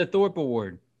and the Thorpe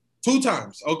Award. 2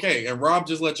 times. Okay. And Rob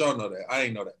just let y'all know that. I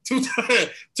didn't know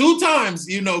that. 2 times,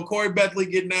 Corey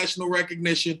Bethley get national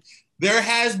recognition. There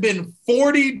has been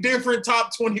 40 different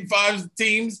top 25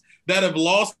 teams that have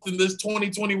lost in this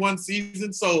 2021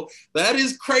 season. So that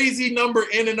is crazy number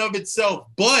in and of itself.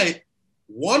 But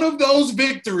one of those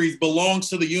victories belongs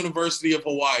to the University of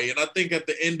Hawaii. And I think at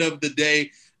the end of the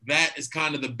day, that is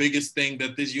kind of the biggest thing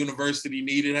that this university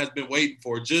needed, has been waiting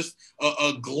for. Just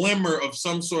a glimmer of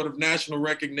some sort of national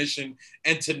recognition,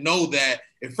 and to know that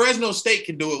if Fresno State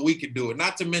can do it, we can do it.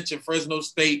 Not to mention Fresno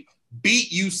State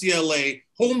beat UCLA,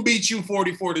 whom beat you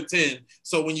 44-10.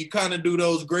 So when you kind of do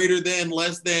those greater than,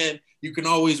 less than, you can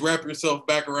always wrap yourself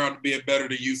back around to being better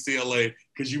than UCLA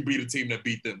because you beat a team that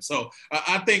beat them. So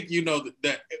I think,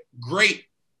 that great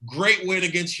win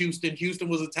against Houston. Houston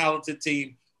was a talented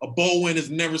team. A bowl win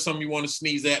is never something you want to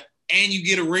sneeze at, and you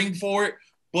get a ring for it.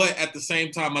 But at the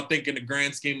same time, I think in the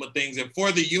grand scheme of things, and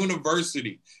for the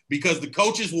university, because the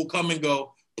coaches will come and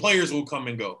go, players will come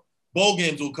and go, bowl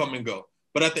games will come and go.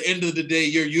 But at the end of the day,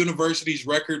 your university's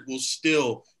record will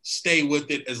still stay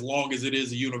with it as long as it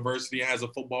is a university, has a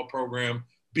football program,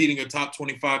 beating a top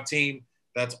 25 team.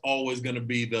 That's always going to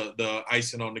be the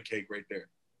icing on the cake right there.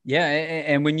 Yeah,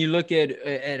 and when you look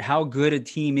at how good a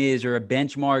team is, or a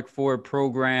benchmark for a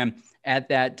program at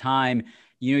that time,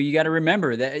 you got to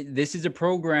remember that this is a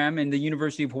program in the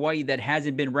University of Hawaii that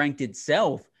hasn't been ranked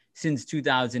itself since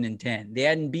 2010. They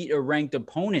hadn't beat a ranked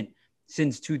opponent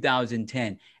since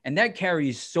 2010. And that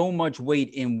carries so much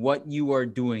weight in what you are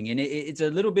doing. And it's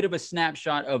a little bit of a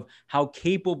snapshot of how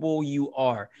capable you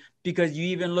are, because you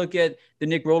even look at the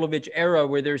Nick Rolovich era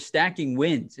where they're stacking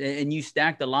wins, and you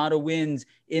stacked a lot of wins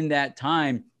in that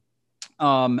time.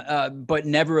 But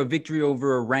never a victory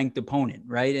over a ranked opponent,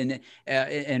 right?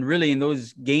 And really in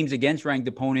those games against ranked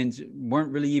opponents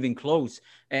weren't really even close.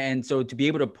 And so to be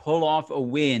able to pull off a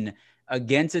win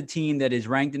against a team that is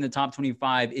ranked in the top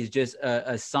 25 is just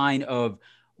a sign of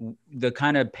the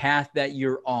kind of path that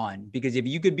you're on. Because if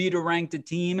you could beat a ranked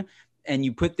team and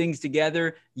you put things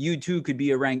together, you too could be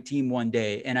a ranked team one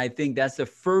day. And I think that's the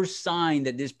first sign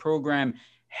that this program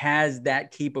has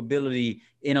that capability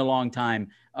in a long time.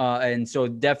 And so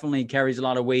definitely carries a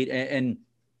lot of weight. And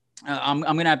I'm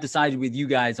going to have to side with you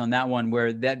guys on that one,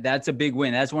 where that's a big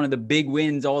win. That's one of the big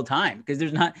wins all time, because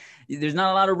there's not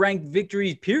a lot of ranked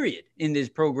victories, period, in this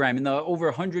program. In the over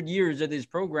 100 years of this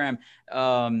program,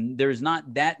 there's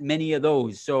not that many of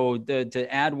those. So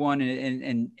to add one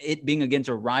and it being against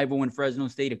a rival in Fresno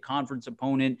State, a conference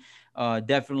opponent,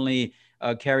 definitely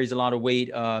carries a lot of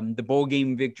weight. The bowl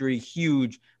game victory,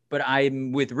 huge. But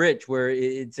I'm with Rich, where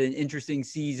it's an interesting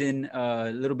season,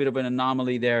 a little bit of an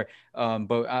anomaly there.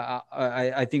 But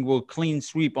I think we'll clean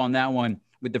sweep on that one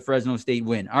with the Fresno State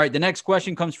win. All right, the next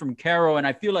question comes from Carol, and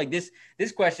I feel like this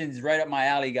question is right up my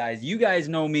alley, guys. You guys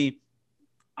know me.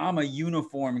 I'm a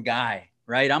uniform guy,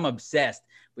 right? I'm obsessed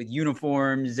with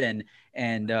uniforms and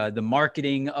the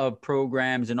marketing of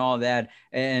programs and all that.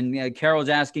 And Carol's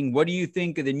asking, what do you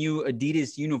think of the new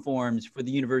Adidas uniforms for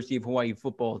the University of Hawaii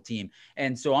football team?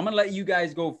 And so I'm going to let you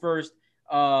guys go first.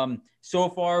 So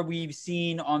far, we've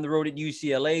seen on the road at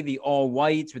UCLA, the all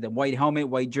whites with a white helmet,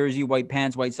 white jersey, white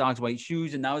pants, white socks, white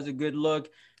shoes. And that was a good look,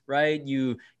 right?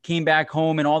 You came back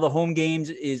home and all the home games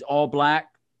is all black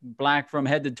from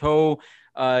head to toe.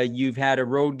 You've had a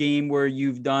road game where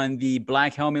you've done the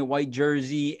black helmet, white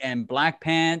jersey, and black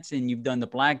pants, and you've done the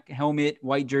black helmet,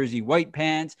 white jersey, white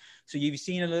pants. So you've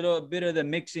seen a little bit of the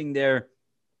mixing there,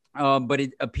 but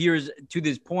it appears to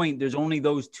this point there's only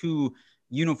those two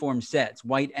uniform sets,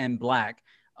 white and black.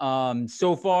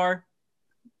 So far,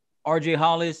 RJ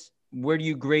Hollis, where do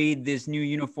you grade this new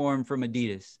uniform from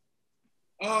Adidas?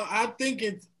 I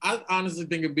honestly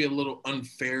think it'd be a little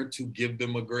unfair to give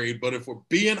them a grade, but if we're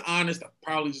being honest, I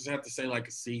probably just have to say like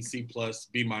a C, C+,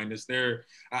 B-.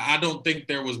 I don't think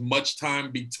there was much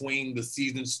time between the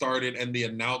season started and the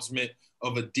announcement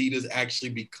of Adidas actually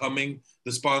becoming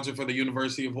the sponsor for the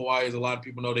University of Hawaii. As a lot of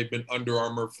people know, they've been Under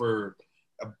Armour for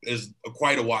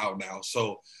quite a while now.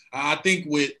 So I think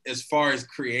as far as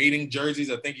creating jerseys,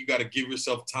 I think you got to give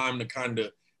yourself time to kind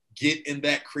of get in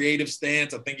that creative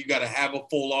stance. I think you got to have a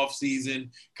full off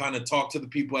season, kind of talk to the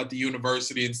people at the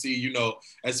university and see,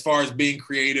 as far as being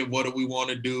creative, what do we want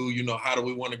to do? How do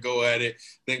we want to go at it?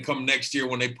 Then come next year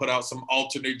when they put out some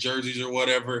alternate jerseys or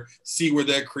whatever, see where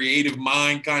that creative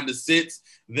mind kind of sits.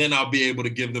 Then I'll be able to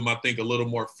give them, I think, a little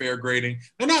more fair grading.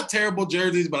 They're not terrible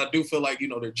jerseys, but I do feel like,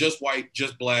 they're just white,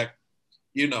 just black.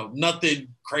 Nothing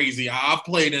crazy. I've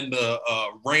played in the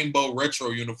rainbow retro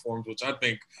uniforms, which I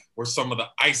think were some of the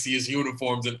iciest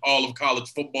uniforms in all of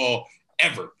college football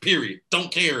ever, period.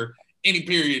 Don't care, any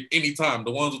period, anytime.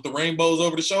 The ones with the rainbows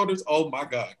over the shoulders, oh my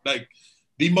God. Like,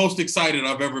 the most excited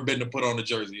I've ever been to put on a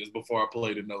jersey is before I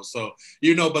played in those. So,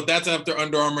 but that's after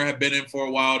Under Armour had been in for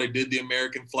a while. They did the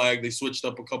American flag. They switched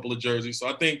up a couple of jerseys. So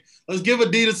I think let's give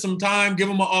Adidas some time, give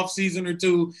them an off season or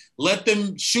two, let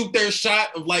them shoot their shot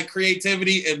of like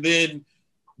creativity, and then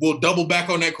we'll double back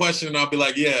on that question and I'll be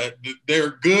like, yeah,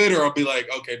 they're good, or I'll be like,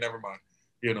 okay, never mind.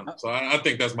 So I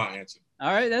think that's my answer.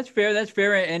 All right, that's fair. That's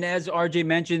fair. And as RJ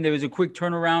mentioned, there was a quick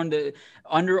turnaround.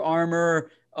 Under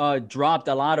Armour dropped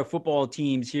a lot of football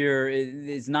teams here.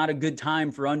 It's not a good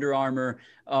time for Under Armour.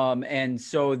 And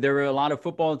so there were a lot of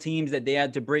football teams that they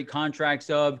had to break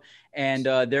contracts of. And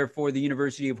therefore, the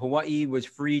University of Hawaii was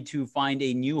free to find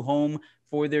a new home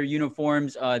for their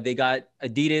uniforms. They got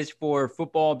Adidas for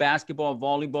football, basketball,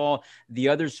 volleyball. The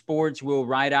other sports will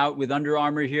ride out with Under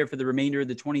Armour here for the remainder of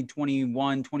the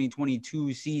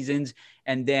 2021-2022 seasons.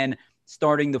 And then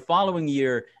starting the following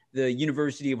year, the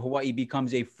University of Hawaii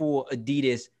becomes a full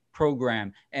Adidas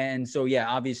program. And so, yeah,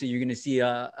 obviously you're going to see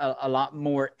a lot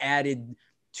more added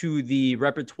to the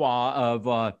repertoire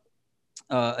of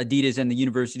Adidas and the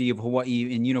University of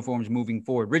Hawaii in uniforms moving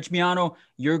forward. Rich Miano,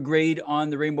 your grade on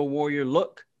the Rainbow Warrior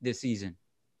look this season?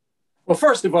 Well,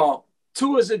 first of all,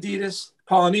 Tua's Adidas,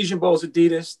 Polynesian Bowl's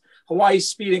Adidas, Hawaii's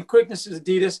Speed and Quickness is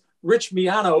Adidas, Rich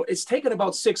Miano. It's taken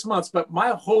about 6 months, but my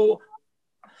whole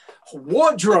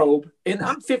wardrobe, and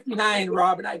I'm 59,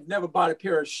 Rob, and I've never bought a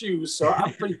pair of shoes, so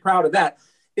I'm pretty proud of that,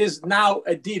 is now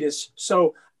Adidas.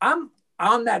 So I'm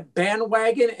on that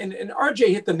bandwagon, and RJ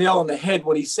hit the nail on the head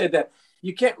when he said that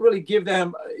you can't really give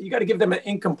them, you got to give them an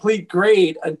incomplete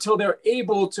grade until they're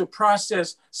able to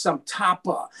process some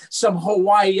Tapa, some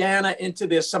Hawaiiana into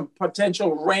this, some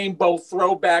potential rainbow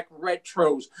throwback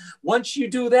retros. Once you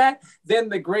do that, then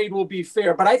the grade will be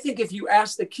fair. But I think if you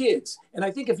ask the kids, and I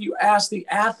think if you ask the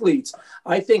athletes,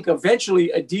 I think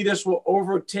eventually Adidas will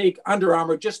overtake Under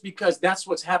Armour just because that's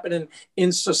what's happening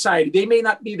in society. They may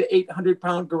not be the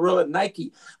 800-pound gorilla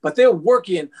Nike, but they're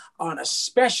working on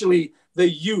especially the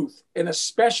youth, and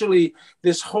especially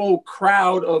this whole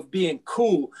crowd of being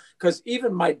cool, because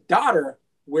even my daughter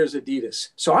wears Adidas.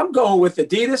 So I'm going with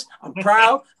Adidas. I'm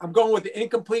proud. I'm going with the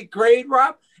incomplete grade,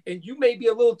 Rob. And you may be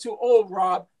a little too old,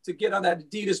 Rob, to get on that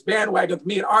Adidas bandwagon with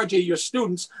me and RJ, your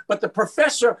students, but the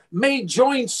professor may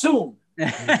join soon.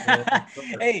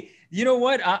 Hey, you know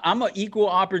what? I'm an equal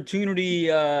opportunity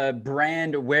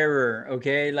brand wearer.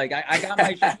 Okay. Like I got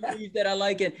my shoes that I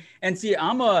like it. And see,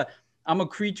 I'm a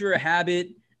creature of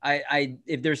habit. I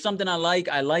if there's something I like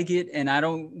it, and I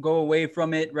don't go away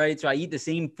from it, right? So I eat the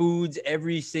same foods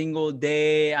every single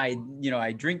day. I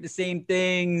drink the same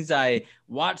things. I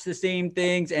watch the same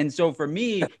things. And so for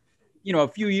me, a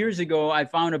few years ago, I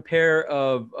found a pair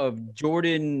of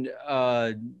Jordan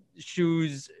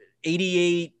shoes,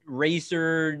 88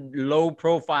 racer low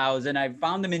profiles, and I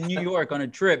found them in New York on a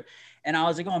trip. And I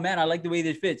was like, oh man, I like the way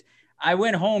this fits. I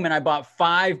went home and I bought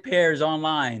 5 pairs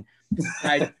online.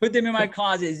 I put them in my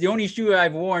closet. It's the only shoe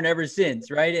I've worn ever since,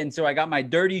 right? And so I got my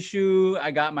dirty shoe.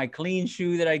 I got my clean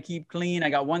shoe that I keep clean. I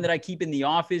got one that I keep in the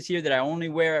office here that I only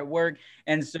wear at work.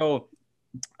 And so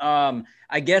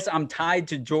I guess I'm tied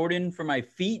to Jordan for my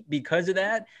feet because of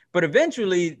that. But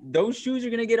eventually those shoes are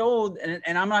going to get old,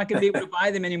 and I'm not going to be able to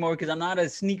buy them anymore because I'm not a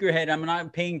sneakerhead. I'm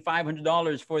not paying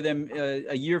 $500 for them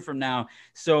a year from now.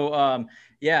 So I'm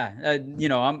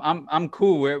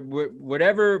cool.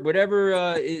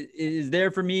 Whatever is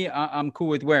there for me, I'm cool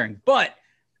with wearing. But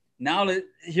now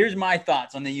here's my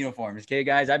thoughts on the uniforms. Okay,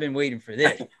 guys, I've been waiting for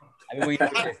this.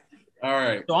 All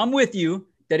right. So I'm with you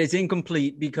that it's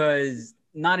incomplete because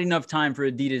not enough time for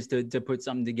Adidas to put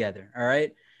something together. All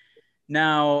right.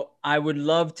 Now, I would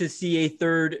love to see a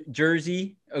third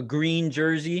jersey, a green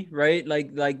jersey, right?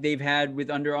 Like they've had with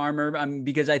Under Armour,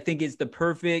 because I think it's the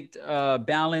perfect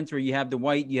balance where you have the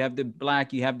white, you have the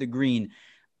black, you have the green.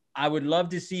 I would love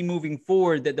to see moving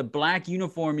forward that the black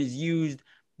uniform is used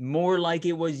more like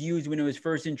it was used when it was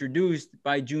first introduced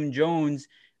by June Jones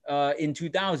in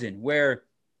 2000, where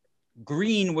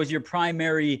green was your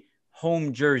primary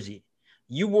home jersey.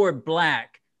 You wore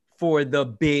black for the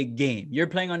big game. You're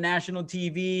playing on national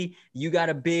TV. You got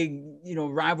a big,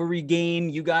 rivalry game.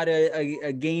 You got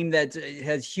a game that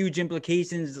has huge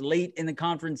implications late in the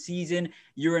conference season.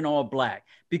 You're in all black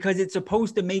because it's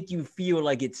supposed to make you feel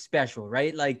like it's special,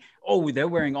 right? Like, oh, they're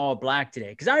wearing all black today.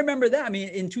 Because I remember that. I mean,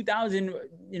 in 2000,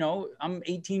 I'm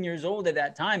 18 years old at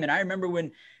that time. And I remember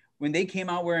when they came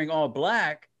out wearing all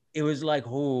black, it was like,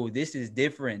 oh, this is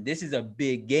different. This is a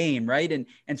big game, right?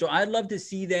 And so I'd love to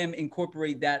see them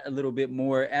incorporate that a little bit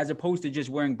more as opposed to just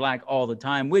wearing black all the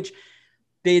time, which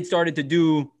they had started to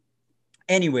do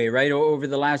anyway, right? Over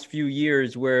the last few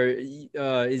years where,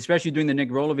 especially during the Nick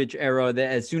Rolovich era,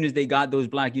 that as soon as they got those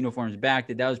black uniforms back,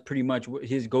 that was pretty much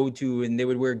his go-to, and they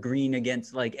would wear green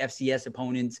against like FCS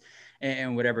opponents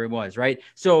and whatever it was, right?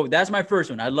 So that's my first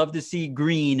one. I'd love to see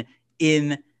green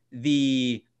in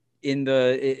the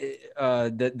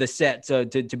set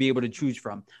to be able to choose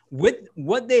from. With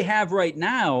what they have right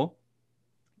now,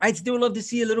 I'd still love to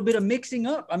see a little bit of mixing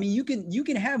up. I mean, you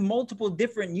can have multiple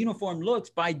different uniform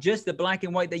looks by just the black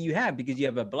and white that you have, because you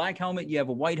have a black helmet, you have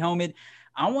a white helmet.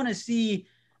 I want to see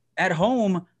at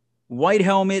home white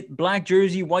helmet, black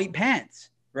jersey, white pants,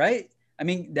 right? I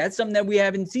mean, that's something that we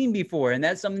haven't seen before. And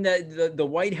that's something that the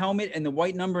white helmet and the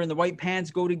white number and the white pants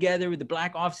go together with the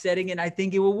black offsetting, and I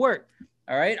think it will work.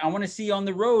 All right. I want to see on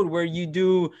the road where you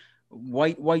do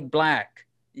white, black,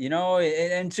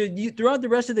 and so throughout the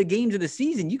rest of the games of the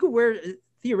season, you could wear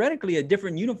theoretically a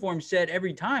different uniform set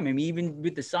every time. I mean, even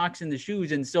with the socks and the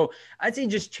shoes. And so I'd say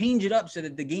just change it up so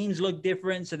that the games look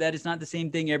different, so that it's not the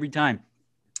same thing every time.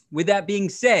 With that being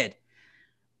said,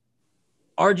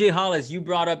 RJ Hollis, you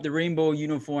brought up the rainbow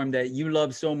uniform that you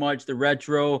love so much, the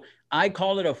retro. I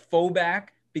call it a faux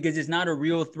back, because it's not a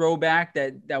real throwback.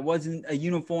 That wasn't a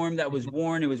uniform that was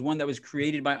worn. It was one that was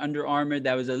created by Under Armour.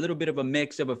 That was a little bit of a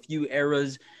mix of a few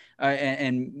eras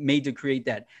and made to create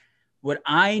that. What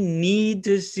I need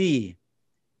to see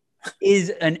is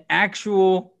an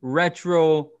actual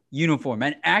retro uniform,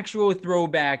 an actual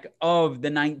throwback of the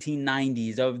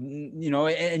 1990s,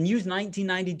 and use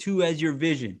 1992 as your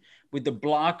vision, with the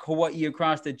block Hawaii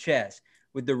across the chest,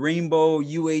 with the rainbow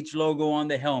logo on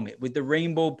the helmet, with the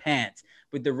rainbow pants,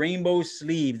 with the rainbow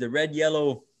sleeves, the red,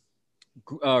 yellow,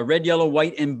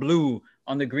 white, and blue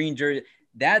on the green jersey.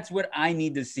 That's what I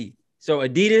need to see. So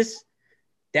Adidas,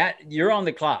 that you're on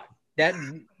the clock. That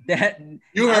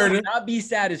you heard I will it. not be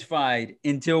satisfied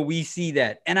until we see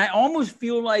that. And I almost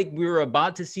feel like we were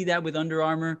about to see that with Under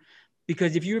Armour,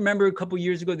 because if you remember a couple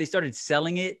years ago, they started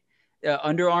selling it.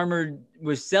 Under Armour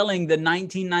was selling the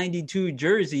 1992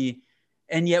 jersey,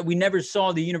 and yet we never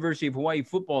saw the University of Hawaii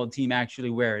football team actually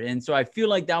wear it. And so I feel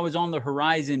like that was on the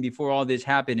horizon before all this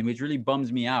happened, and which really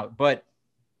bums me out. But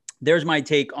there's my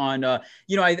take on, I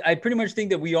pretty much think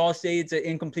that we all say it's an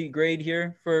incomplete grade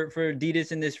here for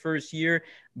Adidas in this first year.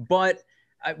 But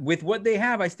with what they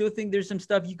have, I still think there's some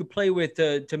stuff you could play with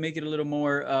to make it a little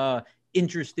more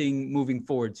interesting moving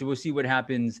forward. So we'll see what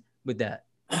happens with that.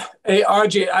 Hey,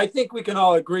 RJ, I think we can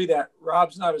all agree that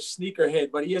Rob's not a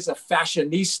sneakerhead, but he is a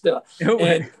fashionista.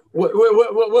 And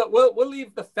we'll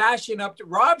leave the fashion up to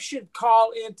Rob. Should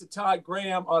call in to Todd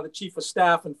Graham, or the chief of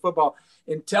staff in football,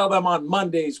 and tell them on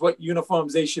Mondays what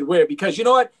uniforms they should wear. Because you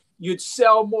know what? You'd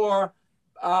sell more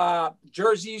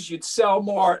jerseys, you'd sell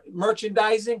more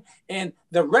merchandising, and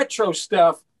the retro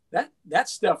stuff, that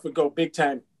stuff would go big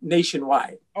time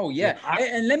nationwide. Oh, yeah.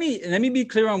 And let me be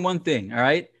clear on one thing, all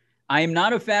right? I am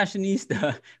not a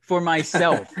fashionista for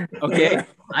myself, okay?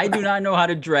 I do not know how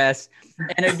to dress.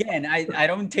 And again, I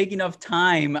don't take enough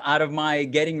time out of my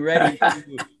getting ready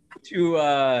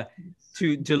to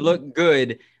look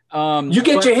good. You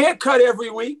get your hair cut every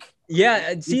week.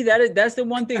 Yeah, see, that's the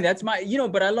one thing. That's my,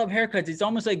 but I love haircuts. It's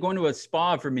almost like going to a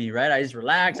spa for me, right? I just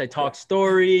relax. I talk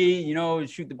story,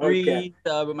 shoot the breeze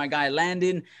with my guy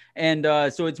Landon. And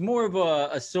so it's more of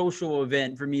a social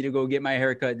event for me to go get my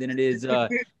haircut than it is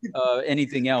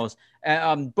anything else.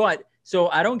 But so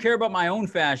I don't care about my own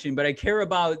fashion, but I care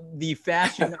about the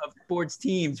fashion of sports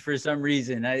teams for some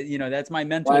reason. That's my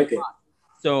mental block.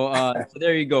 So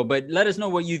there you go. But let us know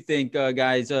what you think,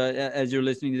 guys, as you're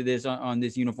listening to this on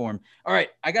this uniform. All right.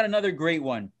 I got another great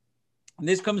one. And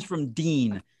this comes from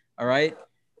Dean. All right.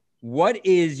 What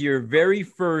is your very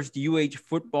first UH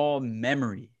football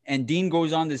memory? And Dean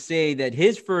goes on to say that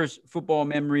his first football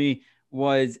memory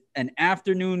was an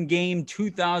afternoon game,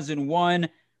 2001,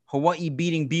 Hawaii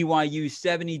beating BYU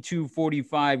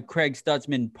 72-45, Craig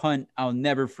Stutzman punt. I'll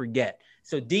never forget.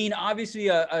 So Dean, obviously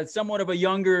a somewhat of a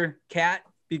younger cat,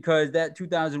 because that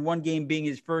 2001 game being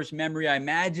his first memory, I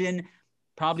imagine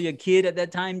probably a kid at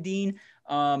that time, Dean.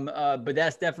 But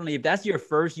that's definitely, if that's your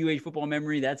first UH football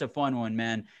memory, that's a fun one,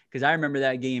 man. Because I remember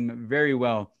that game very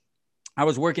well. I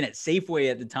was working at Safeway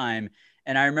at the time,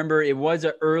 and I remember it was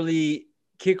an early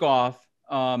kickoff.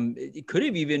 It could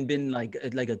have even been like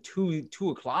a 2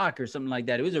 o'clock or something like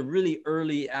that. It was a really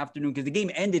early afternoon because the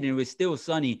game ended and it was still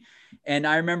sunny. And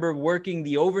I remember working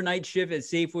the overnight shift at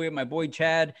Safeway with my boy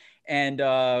Chad, and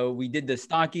we did the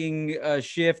stocking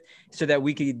shift so that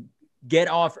we could get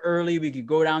off early. We could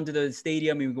go down to the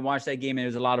stadium and we could watch that game, and it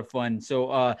was a lot of fun.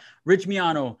 So Rich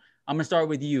Miano, I'm gonna start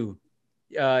with you.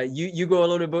 You go a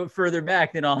little bit further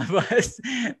back than all of us,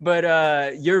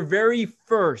 but your very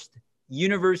first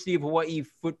University of Hawaii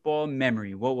football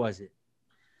memory, what was it?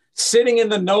 Sitting in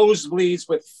the nosebleeds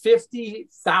with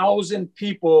 50,000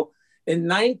 people in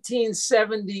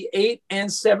 1978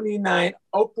 and 79,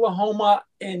 Oklahoma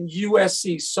and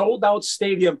USC, sold out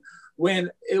stadium,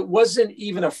 when it wasn't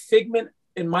even a figment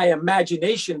in my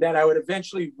imagination that I would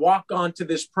eventually walk onto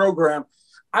this program.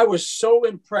 I was so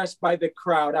impressed by the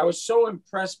crowd. I was so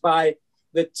impressed by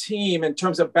the team in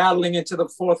terms of battling into the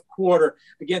fourth quarter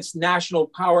against national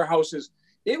powerhouses.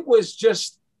 It was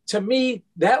just, to me,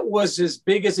 that was as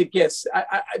big as it gets.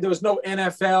 There was no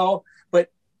NFL, but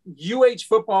UH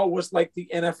football was like the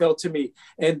NFL to me.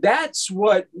 And that's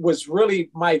what was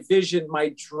really my vision,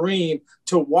 my dream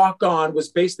to walk on, was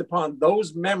based upon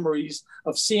those memories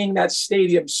of seeing that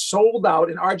stadium sold out.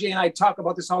 And RJ and I talk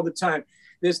about this all the time.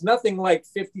 There's nothing like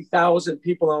 50,000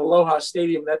 people in Aloha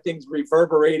Stadium. That thing's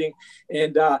reverberating.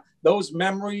 And those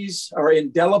memories are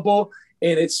indelible.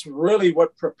 And it's really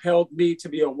what propelled me to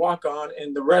be a walk-on,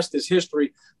 and the rest is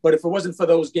history. But if it wasn't for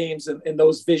those games and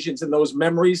those visions and those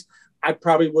memories, I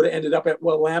probably would have ended up at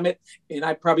Willamette, and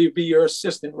I'd probably be your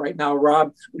assistant right now,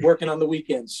 Rob, working on the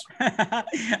weekends.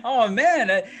 Oh,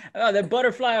 man, that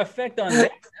butterfly effect on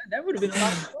that. That would have been a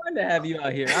lot of fun to have you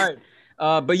out here. All right.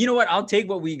 But you know what? I'll take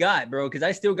what we got, bro, because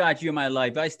I still got you in my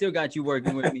life. I still got you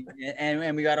working with me,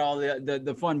 and we got all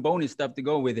the fun bonus stuff to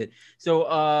go with it. So,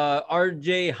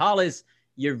 RJ Hollis,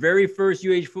 your very first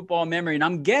UH football memory. And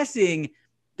I'm guessing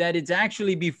that it's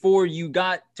actually before you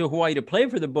got to Hawaii to play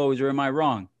for the Bows, or am I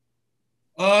wrong?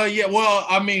 Yeah, well,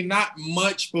 I mean, not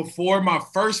much before. My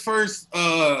first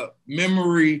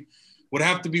memory would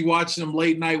have to be watching them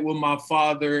late night with my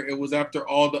father. It was after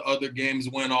all the other games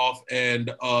went off,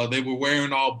 and they were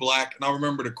wearing all black. And I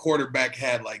remember the quarterback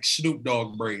had like Snoop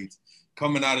Dogg braids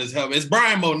coming out of his helmet. It's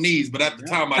Brian Moniz, but at the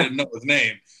time I didn't know his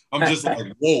name. I'm just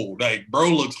like, whoa, like bro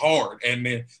looks hard. And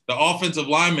then the offensive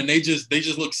linemen, they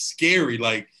just look scary.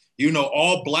 Like, you know,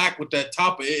 all black with that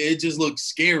top, it just looks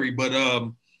scary. But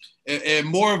and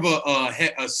more of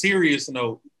a serious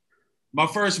note, my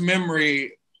first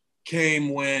memory came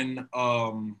when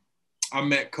I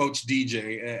met Coach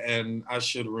DJ, and I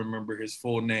should remember his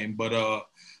full name, but I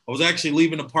was actually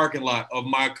leaving the parking lot of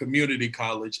my community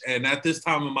college, and at this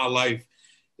time in my life,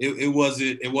 it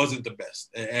wasn't the best,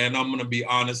 and I'm gonna be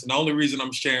honest. And the only reason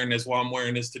I'm sharing this, why I'm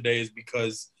wearing this today, is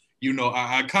because, you know,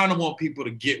 I kind of want people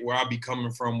to get where I be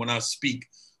coming from when I speak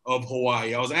of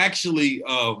Hawaii. I was actually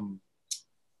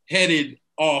headed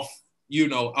off, you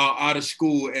know, out of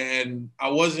school, and I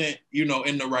wasn't, you know,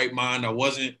 in the right mind. I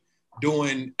wasn't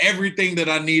doing everything that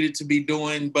I needed to be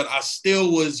doing, but I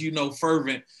still was, you know,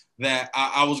 fervent that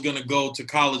I was going to go to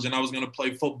college and I was going to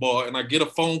play football. And I get a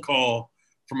phone call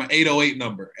from an 808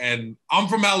 number. And I'm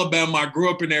from Alabama. I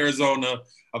grew up in Arizona.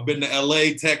 I've been to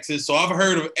LA, Texas. So I've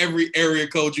heard of every area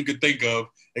code you could think of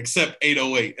except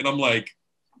 808. And I'm like,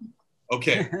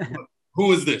 okay,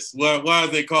 who is this? Why are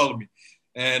they calling me?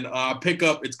 And I pick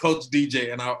up, it's Coach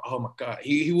DJ, and oh my God,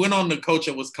 he went on to coach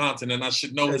at Wisconsin, and I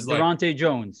should know his Durante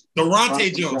Jones.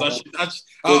 Durante Jones.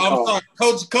 I'm sorry,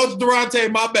 Coach Durante,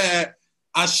 my bad.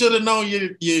 I should have known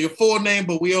your full name,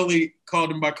 but we only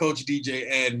called him by Coach DJ.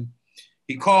 And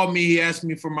he called me, he asked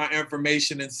me for my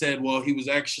information and said, well, he was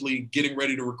actually getting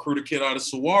ready to recruit a kid out of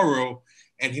Saguaro,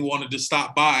 and he wanted to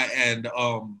stop by and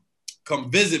come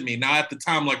visit me. Now, at the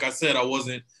time, like I said, I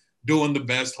wasn't doing the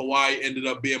best. Hawaii ended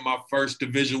up being my first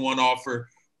Division I offer,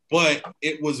 but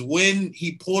it was when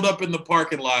he pulled up in the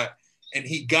parking lot and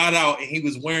he got out and he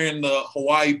was wearing the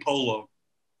Hawaii polo.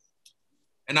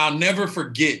 And I'll never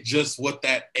forget just what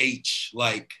that H,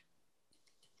 like,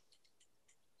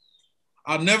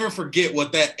 I'll never forget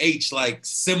what that H, like,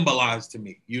 symbolized to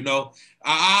me. You know,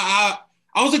 I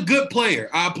was a good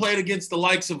player. I played against the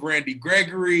likes of Randy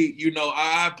Gregory. You know,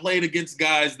 I played against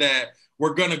guys that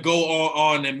were going to go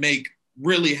on and make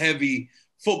really heavy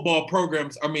football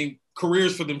programs. I mean,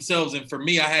 careers for themselves. And for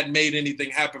me, I hadn't made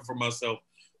anything happen for myself.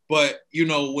 But, you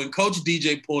know, when Coach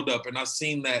DJ pulled up and I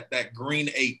seen that green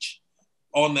H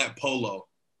on that polo,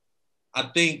 I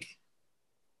think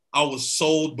I was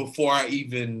sold before I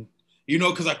even, you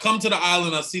know, because I come to the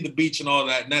island, I see the beach and all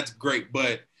that, and that's great.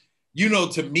 But, you know,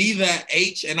 to me, that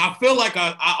H, and I feel like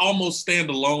I almost stand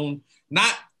alone,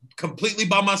 not completely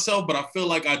by myself, but I feel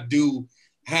like I do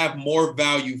have more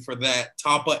value for that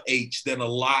Tapa H than a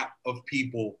lot of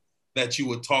people that you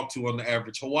would talk to on the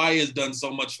average. Hawaii has done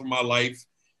so much for my life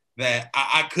that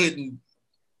I couldn't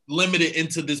limit it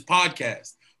into this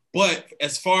podcast. But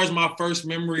as far as my first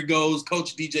memory goes,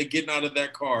 Coach DJ getting out of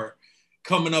that car,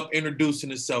 coming up, introducing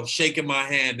himself, shaking my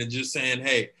hand and just saying,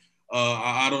 hey,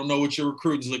 I don't know what your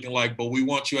recruiting's looking like, but we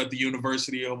want you at the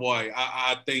University of Hawaii.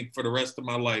 I think for the rest of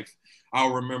my life,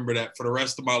 I'll remember that. For the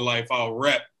rest of my life, I'll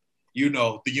rep, you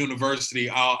know, the university.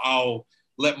 I'll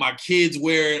let my kids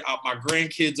wear it. My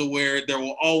grandkids will wear it. There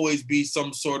will always be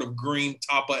some sort of green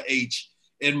Tapa H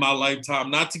in my lifetime.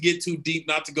 Not to get too deep,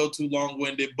 not to go too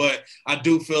long-winded, but I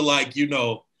do feel like, you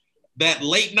know, that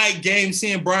late night game,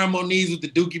 seeing Brian Moniz with the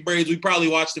Dookie braids, we probably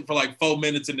watched it for like 4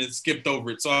 minutes and then skipped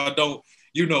over it. So I don't,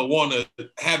 you know, want to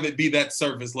have it be that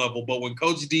surface level. But when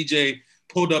Coach DJ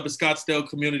pulled up at Scottsdale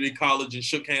Community College and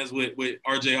shook hands with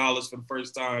RJ Hollis for the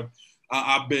first time,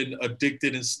 I've been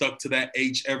addicted and stuck to that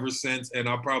H ever since, and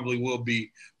I probably will be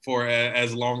for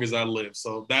as long as I live.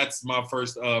 So that's my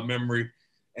first memory.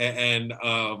 And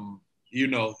you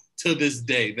know, to this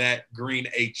day, that green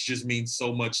H just means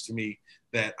so much to me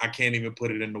that I can't even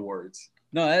put it into words.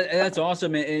 No, that's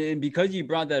awesome. And because you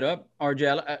brought that up,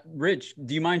 RJ, Rich,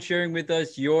 do you mind sharing with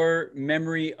us your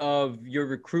memory of your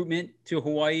recruitment to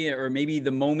Hawaii, or maybe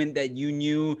the moment that you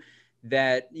knew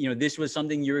that, you know, this was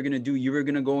something you were going to do, you were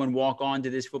going to go and walk on to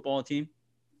this football team?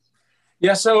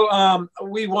 Yeah, so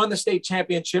we won the state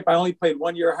championship. I only played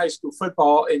 1 year of high school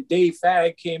football, and Dave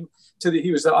Fagg came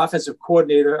he was the offensive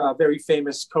coordinator, a very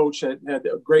famous coach, had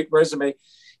a great resume.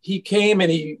 He came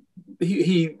and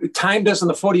he timed us on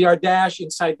the 40-yard dash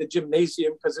inside the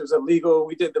gymnasium because it was illegal.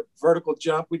 We did the vertical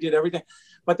jump. We did everything.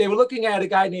 But they were looking at a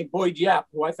guy named Boyd Yap,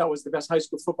 who I thought was the best high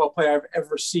school football player I've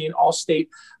ever seen, all-state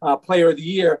player of the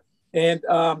year. And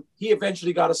he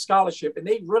eventually got a scholarship, and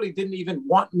they really didn't even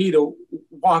want me to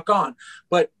walk on.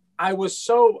 But I was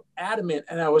so adamant,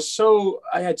 and I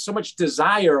had so much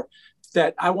desire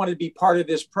that I wanted to be part of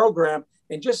this program,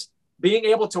 and just being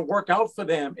able to work out for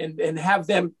them and have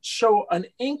them show an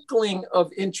inkling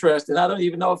of interest. And I don't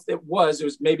even know if it was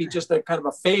maybe just a kind of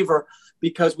a favor,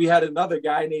 because we had another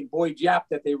guy named Boyd Yap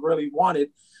that they really wanted.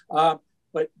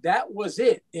 But that was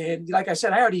it. And like I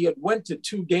said, I already had went to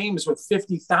 2 games with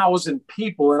 50,000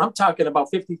 people. And I'm talking about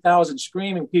 50,000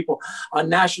 screaming people on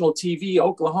national TV,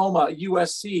 Oklahoma,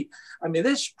 USC. I mean,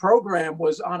 this program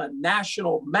was on a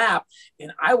national map,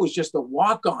 and I was just a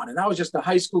walk-on. And I was just a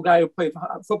high school guy who played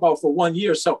football for 1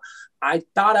 year. So I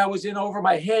thought I was in over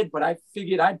my head, but I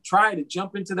figured I'd try to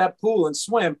jump into that pool and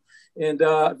swim. And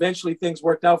eventually things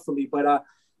worked out for me. But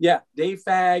yeah, Dave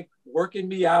Fagg working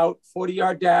me out,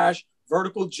 40-yard dash,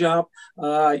 vertical jump,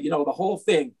 the whole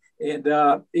thing. And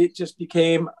it just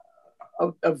became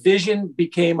a vision,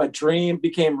 became a dream,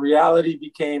 became reality,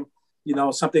 became,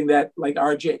 something that, like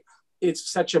RJ,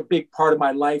 it's such a big part of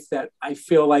my life that I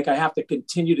feel like I have to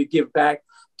continue to give back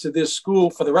to this school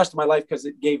for the rest of my life, because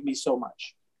it gave me so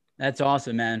much. That's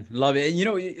awesome, man. Love it.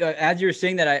 As you're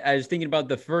saying that, I was thinking about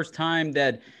the first time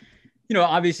that,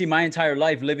 obviously my entire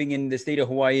life living in the state of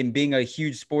Hawaii and being a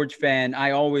huge sports fan,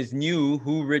 I always knew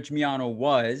who Rich Miano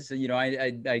was.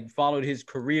 I followed his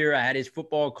career. I had his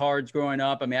football cards growing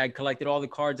up. I mean, I collected all the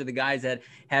cards of the guys that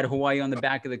had Hawaii on the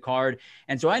back of the card.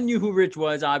 And so I knew who Rich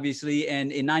was, obviously.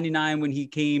 And in 99, when he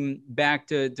came back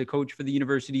to coach for the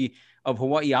University of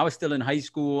Hawaii, I was still in high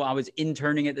school. I was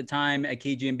interning at the time at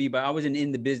KGMB, but I wasn't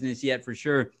in the business yet for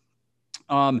sure.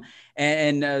 So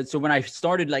when I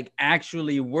started like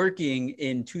actually working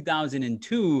in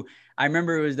 2002, I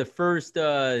remember it was the first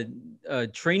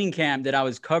training camp that I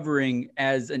was covering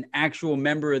as an actual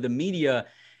member of the media.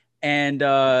 And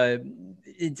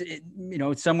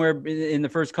it's somewhere in the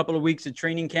first couple of weeks of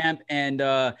training camp,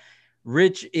 and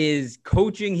Rich is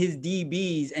coaching his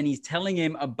DBs, and he's telling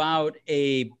him about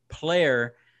a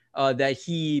player that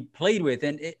he played with.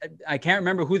 And I can't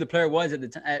remember who the player was at the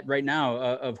time right now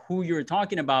of who you were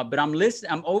talking about, but I'm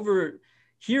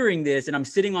overhearing this, and I'm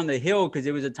sitting on the hill because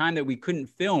it was a time that we couldn't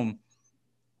film.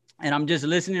 And I'm just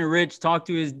listening to Rich talk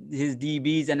to his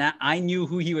DBs, and I knew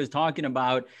who he was talking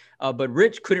about, but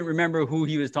Rich couldn't remember who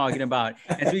he was talking about.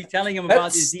 And so he's telling him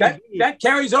about his DBs. That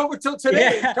carries over till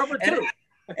today. Yeah. Cover 2.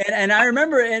 And I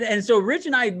remember, and so Rich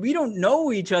and I, we don't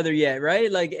know each other yet,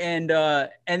 right? Like, and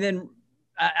then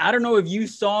I don't know if you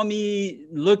saw me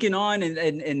looking on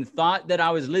and thought that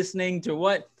I was listening to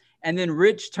what, and then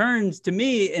Rich turns to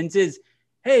me and says,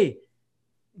 "Hey,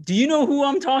 do you know who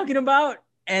I'm talking about?"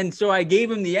 And so I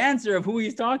gave him the answer of who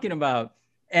he's talking about.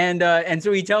 And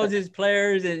so he tells his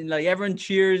players, and like everyone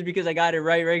cheers because I got it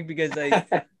right? Because like,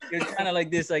 it's kind of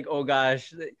like this, like, oh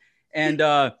gosh. And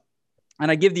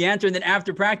I give the answer. And then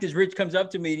after practice, Rich comes up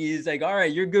to me and he's like, "All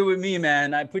right, you're good with me,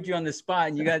 man. I put you on the spot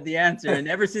and you got the answer." And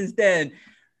ever since then,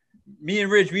 me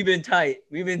and Rich, we've been tight.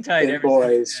 Ever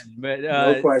boys. since then. But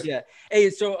No question. yeah. Hey,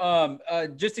 so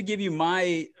just to give you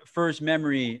my first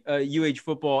memory, UH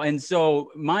football. And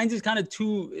so mine's is kind of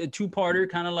two-parter,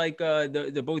 kind of like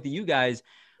the both of you guys,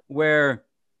 where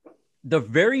the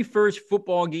very first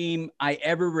football game I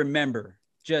ever remember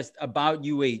just about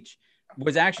UH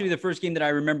was actually the first game that I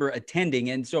remember attending.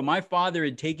 And so my father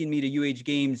had taken me to UH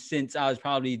games since I was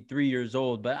probably 3 years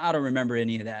old, but I don't remember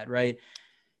any of that, right?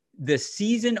 The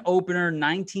season opener,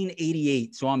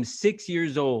 1988. So I'm 6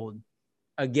 years old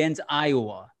against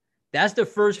Iowa. That's the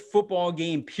first football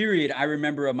game period I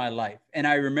remember of my life. And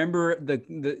I remember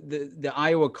the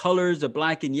Iowa colors, the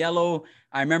black and yellow.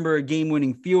 I remember a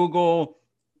game-winning field goal.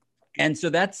 And so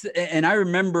and I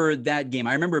remember that game.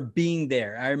 I remember being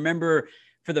there. I remember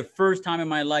for the first time in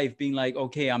my life being like,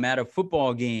 okay, I'm at a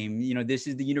football game. This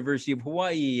is the University of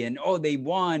Hawaii, and they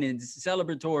won, and it's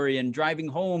celebratory, and driving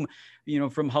home,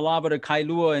 from Halawa to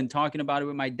Kailua and talking about it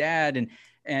with my dad.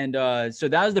 And so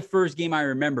that was the first game I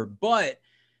remember. But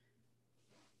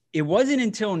it wasn't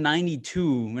until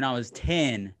 92 when I was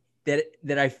 10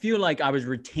 that I feel like I was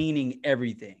retaining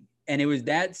everything. And it was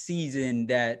that season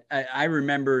that I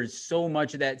remember so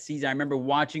much of that season. I remember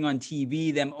watching on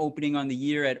TV, them opening on the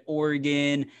year at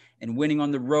Oregon and winning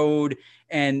on the road.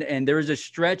 And there was a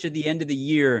stretch at the end of the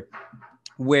year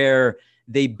where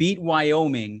they beat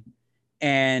Wyoming.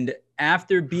 And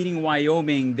after beating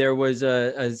Wyoming, there was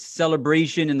a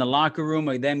celebration in the locker room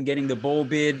of them getting the bowl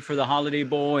bid for the Holiday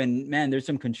Bowl. And man, there's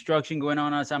some construction going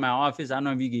on outside my office. I don't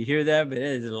know if you can hear that, but it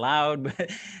is loud.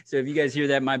 But so if you guys hear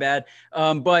that, my bad.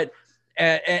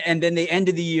 And then the end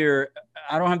of the year,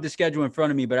 I don't have the schedule in front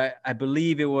of me, but I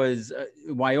believe it was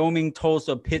Wyoming,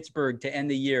 Tulsa, Pittsburgh to end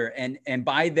the year. And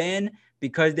by then,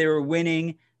 because they were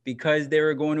winning, because they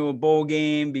were going to a bowl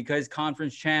game, because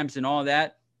conference champs and all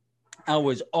that, I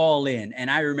was all in.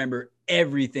 And I remember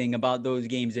everything about those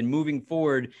games. And moving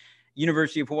forward,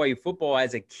 University of Hawaii football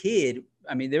as a kid,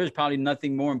 I mean, there was probably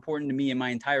nothing more important to me in my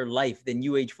entire life than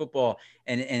UH football.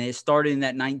 And it started in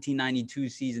that 1992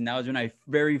 season. That was when I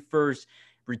very first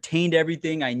retained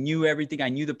everything. I knew everything. I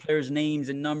knew the players' names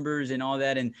and numbers and all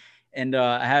that. And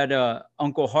I had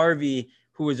Uncle Harvey,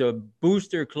 who was a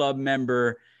Booster Club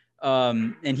member,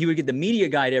 and he would get the media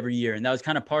guide every year. And that was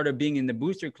kind of part of being in the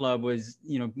Booster Club was,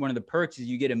 one of the perks is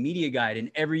you get a media guide.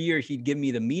 And every year he'd give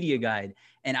me the media guide.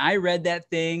 And I read that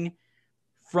thing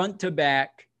front to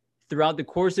back throughout the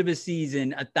course of a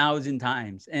season 1,000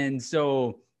 times. And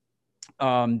so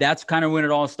that's kind of when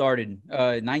it all started,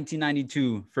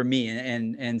 1992 for me.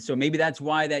 And so maybe that's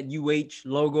why that UH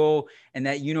logo and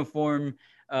that uniform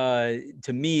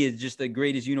to me is just the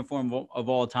greatest uniform of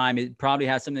all time. It probably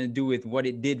has something to do with what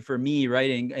it did for me,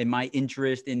 right? And my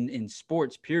interest in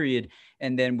sports, period.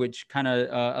 And then which kind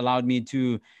of allowed me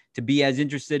to be as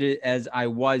interested as I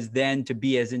was then, to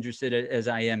be as interested as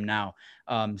I am now.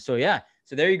 So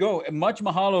there you go. Much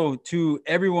mahalo to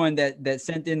everyone that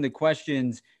sent in the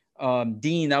questions.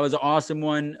 Dean, that was an awesome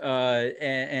one.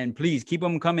 And please keep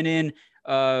them coming in.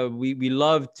 We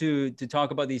love to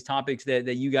talk about these topics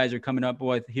that you guys are coming up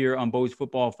with here on Bo's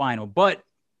Football Final. But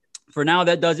for now,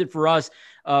 that does it for us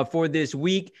for this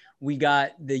week. We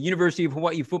got the University of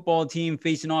Hawaii football team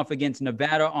facing off against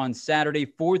Nevada on Saturday,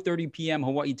 4:30 p.m.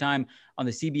 Hawaii time on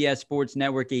the CBS Sports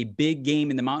Network, a big game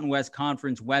in the Mountain West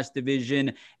Conference West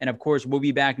Division. And of course, we'll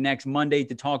be back next Monday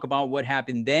to talk about what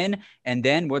happened then and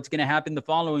then what's going to happen the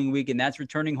following week. And that's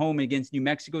returning home against New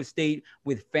Mexico State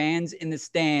with fans in the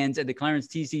stands at the Clarence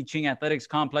T.C. Ching Athletics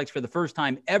Complex for the first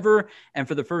time ever, and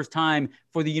for the first time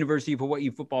for the University of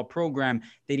Hawaii football program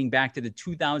dating back to the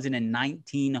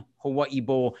 2019 Hawaii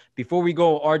Bowl. Before we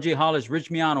go, RJ Hollis, Rich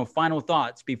Miano, final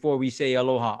thoughts before we say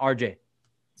aloha. RJ.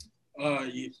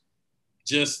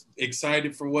 Just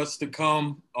excited for what's to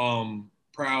come.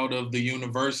 Proud of the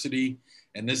university.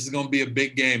 And this is going to be a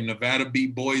big game. Nevada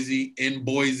beat Boise in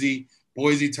Boise.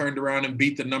 Boise turned around and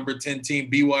beat the number 10 team,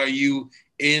 BYU,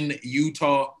 in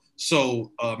Utah.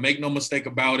 So make no mistake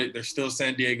about it. There's still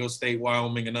San Diego State,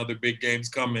 Wyoming, and other big games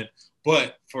coming.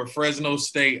 But for Fresno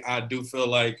State, I do feel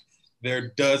like there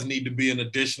does need to be an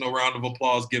additional round of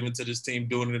applause given to this team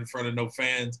doing it in front of no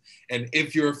fans. And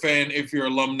if you're a fan, if you're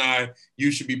alumni, you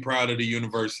should be proud of the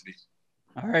university.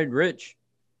 All right, Rich.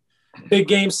 Big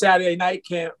game Saturday night.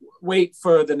 Can't wait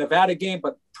for the Nevada game.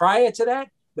 But prior to that,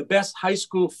 the best high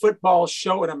school football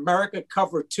show in America,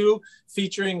 Cover 2,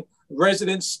 featuring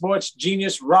resident sports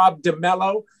genius Rob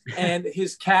DeMello and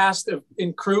his cast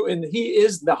and crew. And he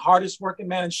is the hardest working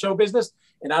man in show business.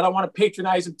 And I don't want to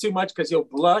patronize him too much because he'll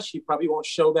blush. He probably won't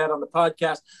show that on the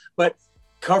podcast. But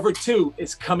Cover 2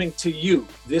 is coming to you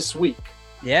this week.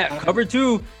 Yeah, Cover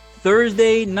 2,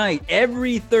 Thursday night.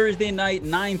 Every Thursday night,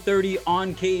 9:30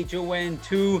 on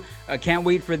KHON2. I can't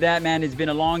wait for that, man. It's been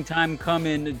a long time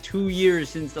coming. 2 years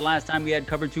since the last time we had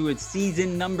Cover 2. It's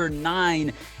season number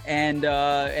 9. And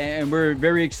we're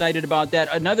very excited about that.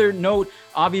 Another note,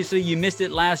 obviously you missed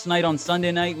it last night on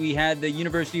Sunday night. We had the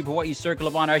University of Hawaii Circle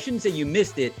of Honor. I shouldn't say you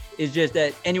missed it. It's just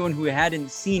that anyone who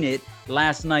hadn't seen it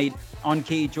last night on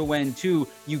KHON2,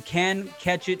 you can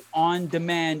catch it on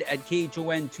demand at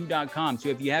KHON2.com. So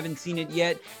if you haven't seen it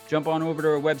yet, jump on over to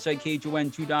our website,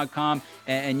 KHON2.com,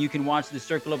 and you can watch the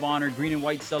Circle of Honor Green and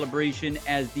White celebration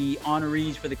as the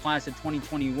honorees for the class of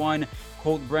 2021.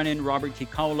 Colt Brennan, Robert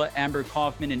Kikaula, Amber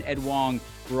Kaufman, and Ed Wong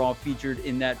were all featured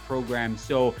in that program.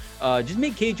 So just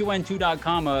make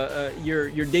KHON2.com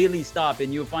your daily stop,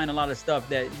 and you'll find a lot of stuff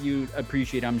that you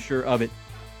appreciate, I'm sure of it.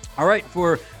 All right,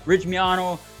 for Rich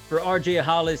Miano, for RJ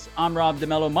Hollis, I'm Rob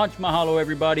DeMello. Much mahalo,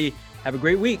 everybody. Have a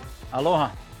great week.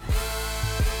 Aloha.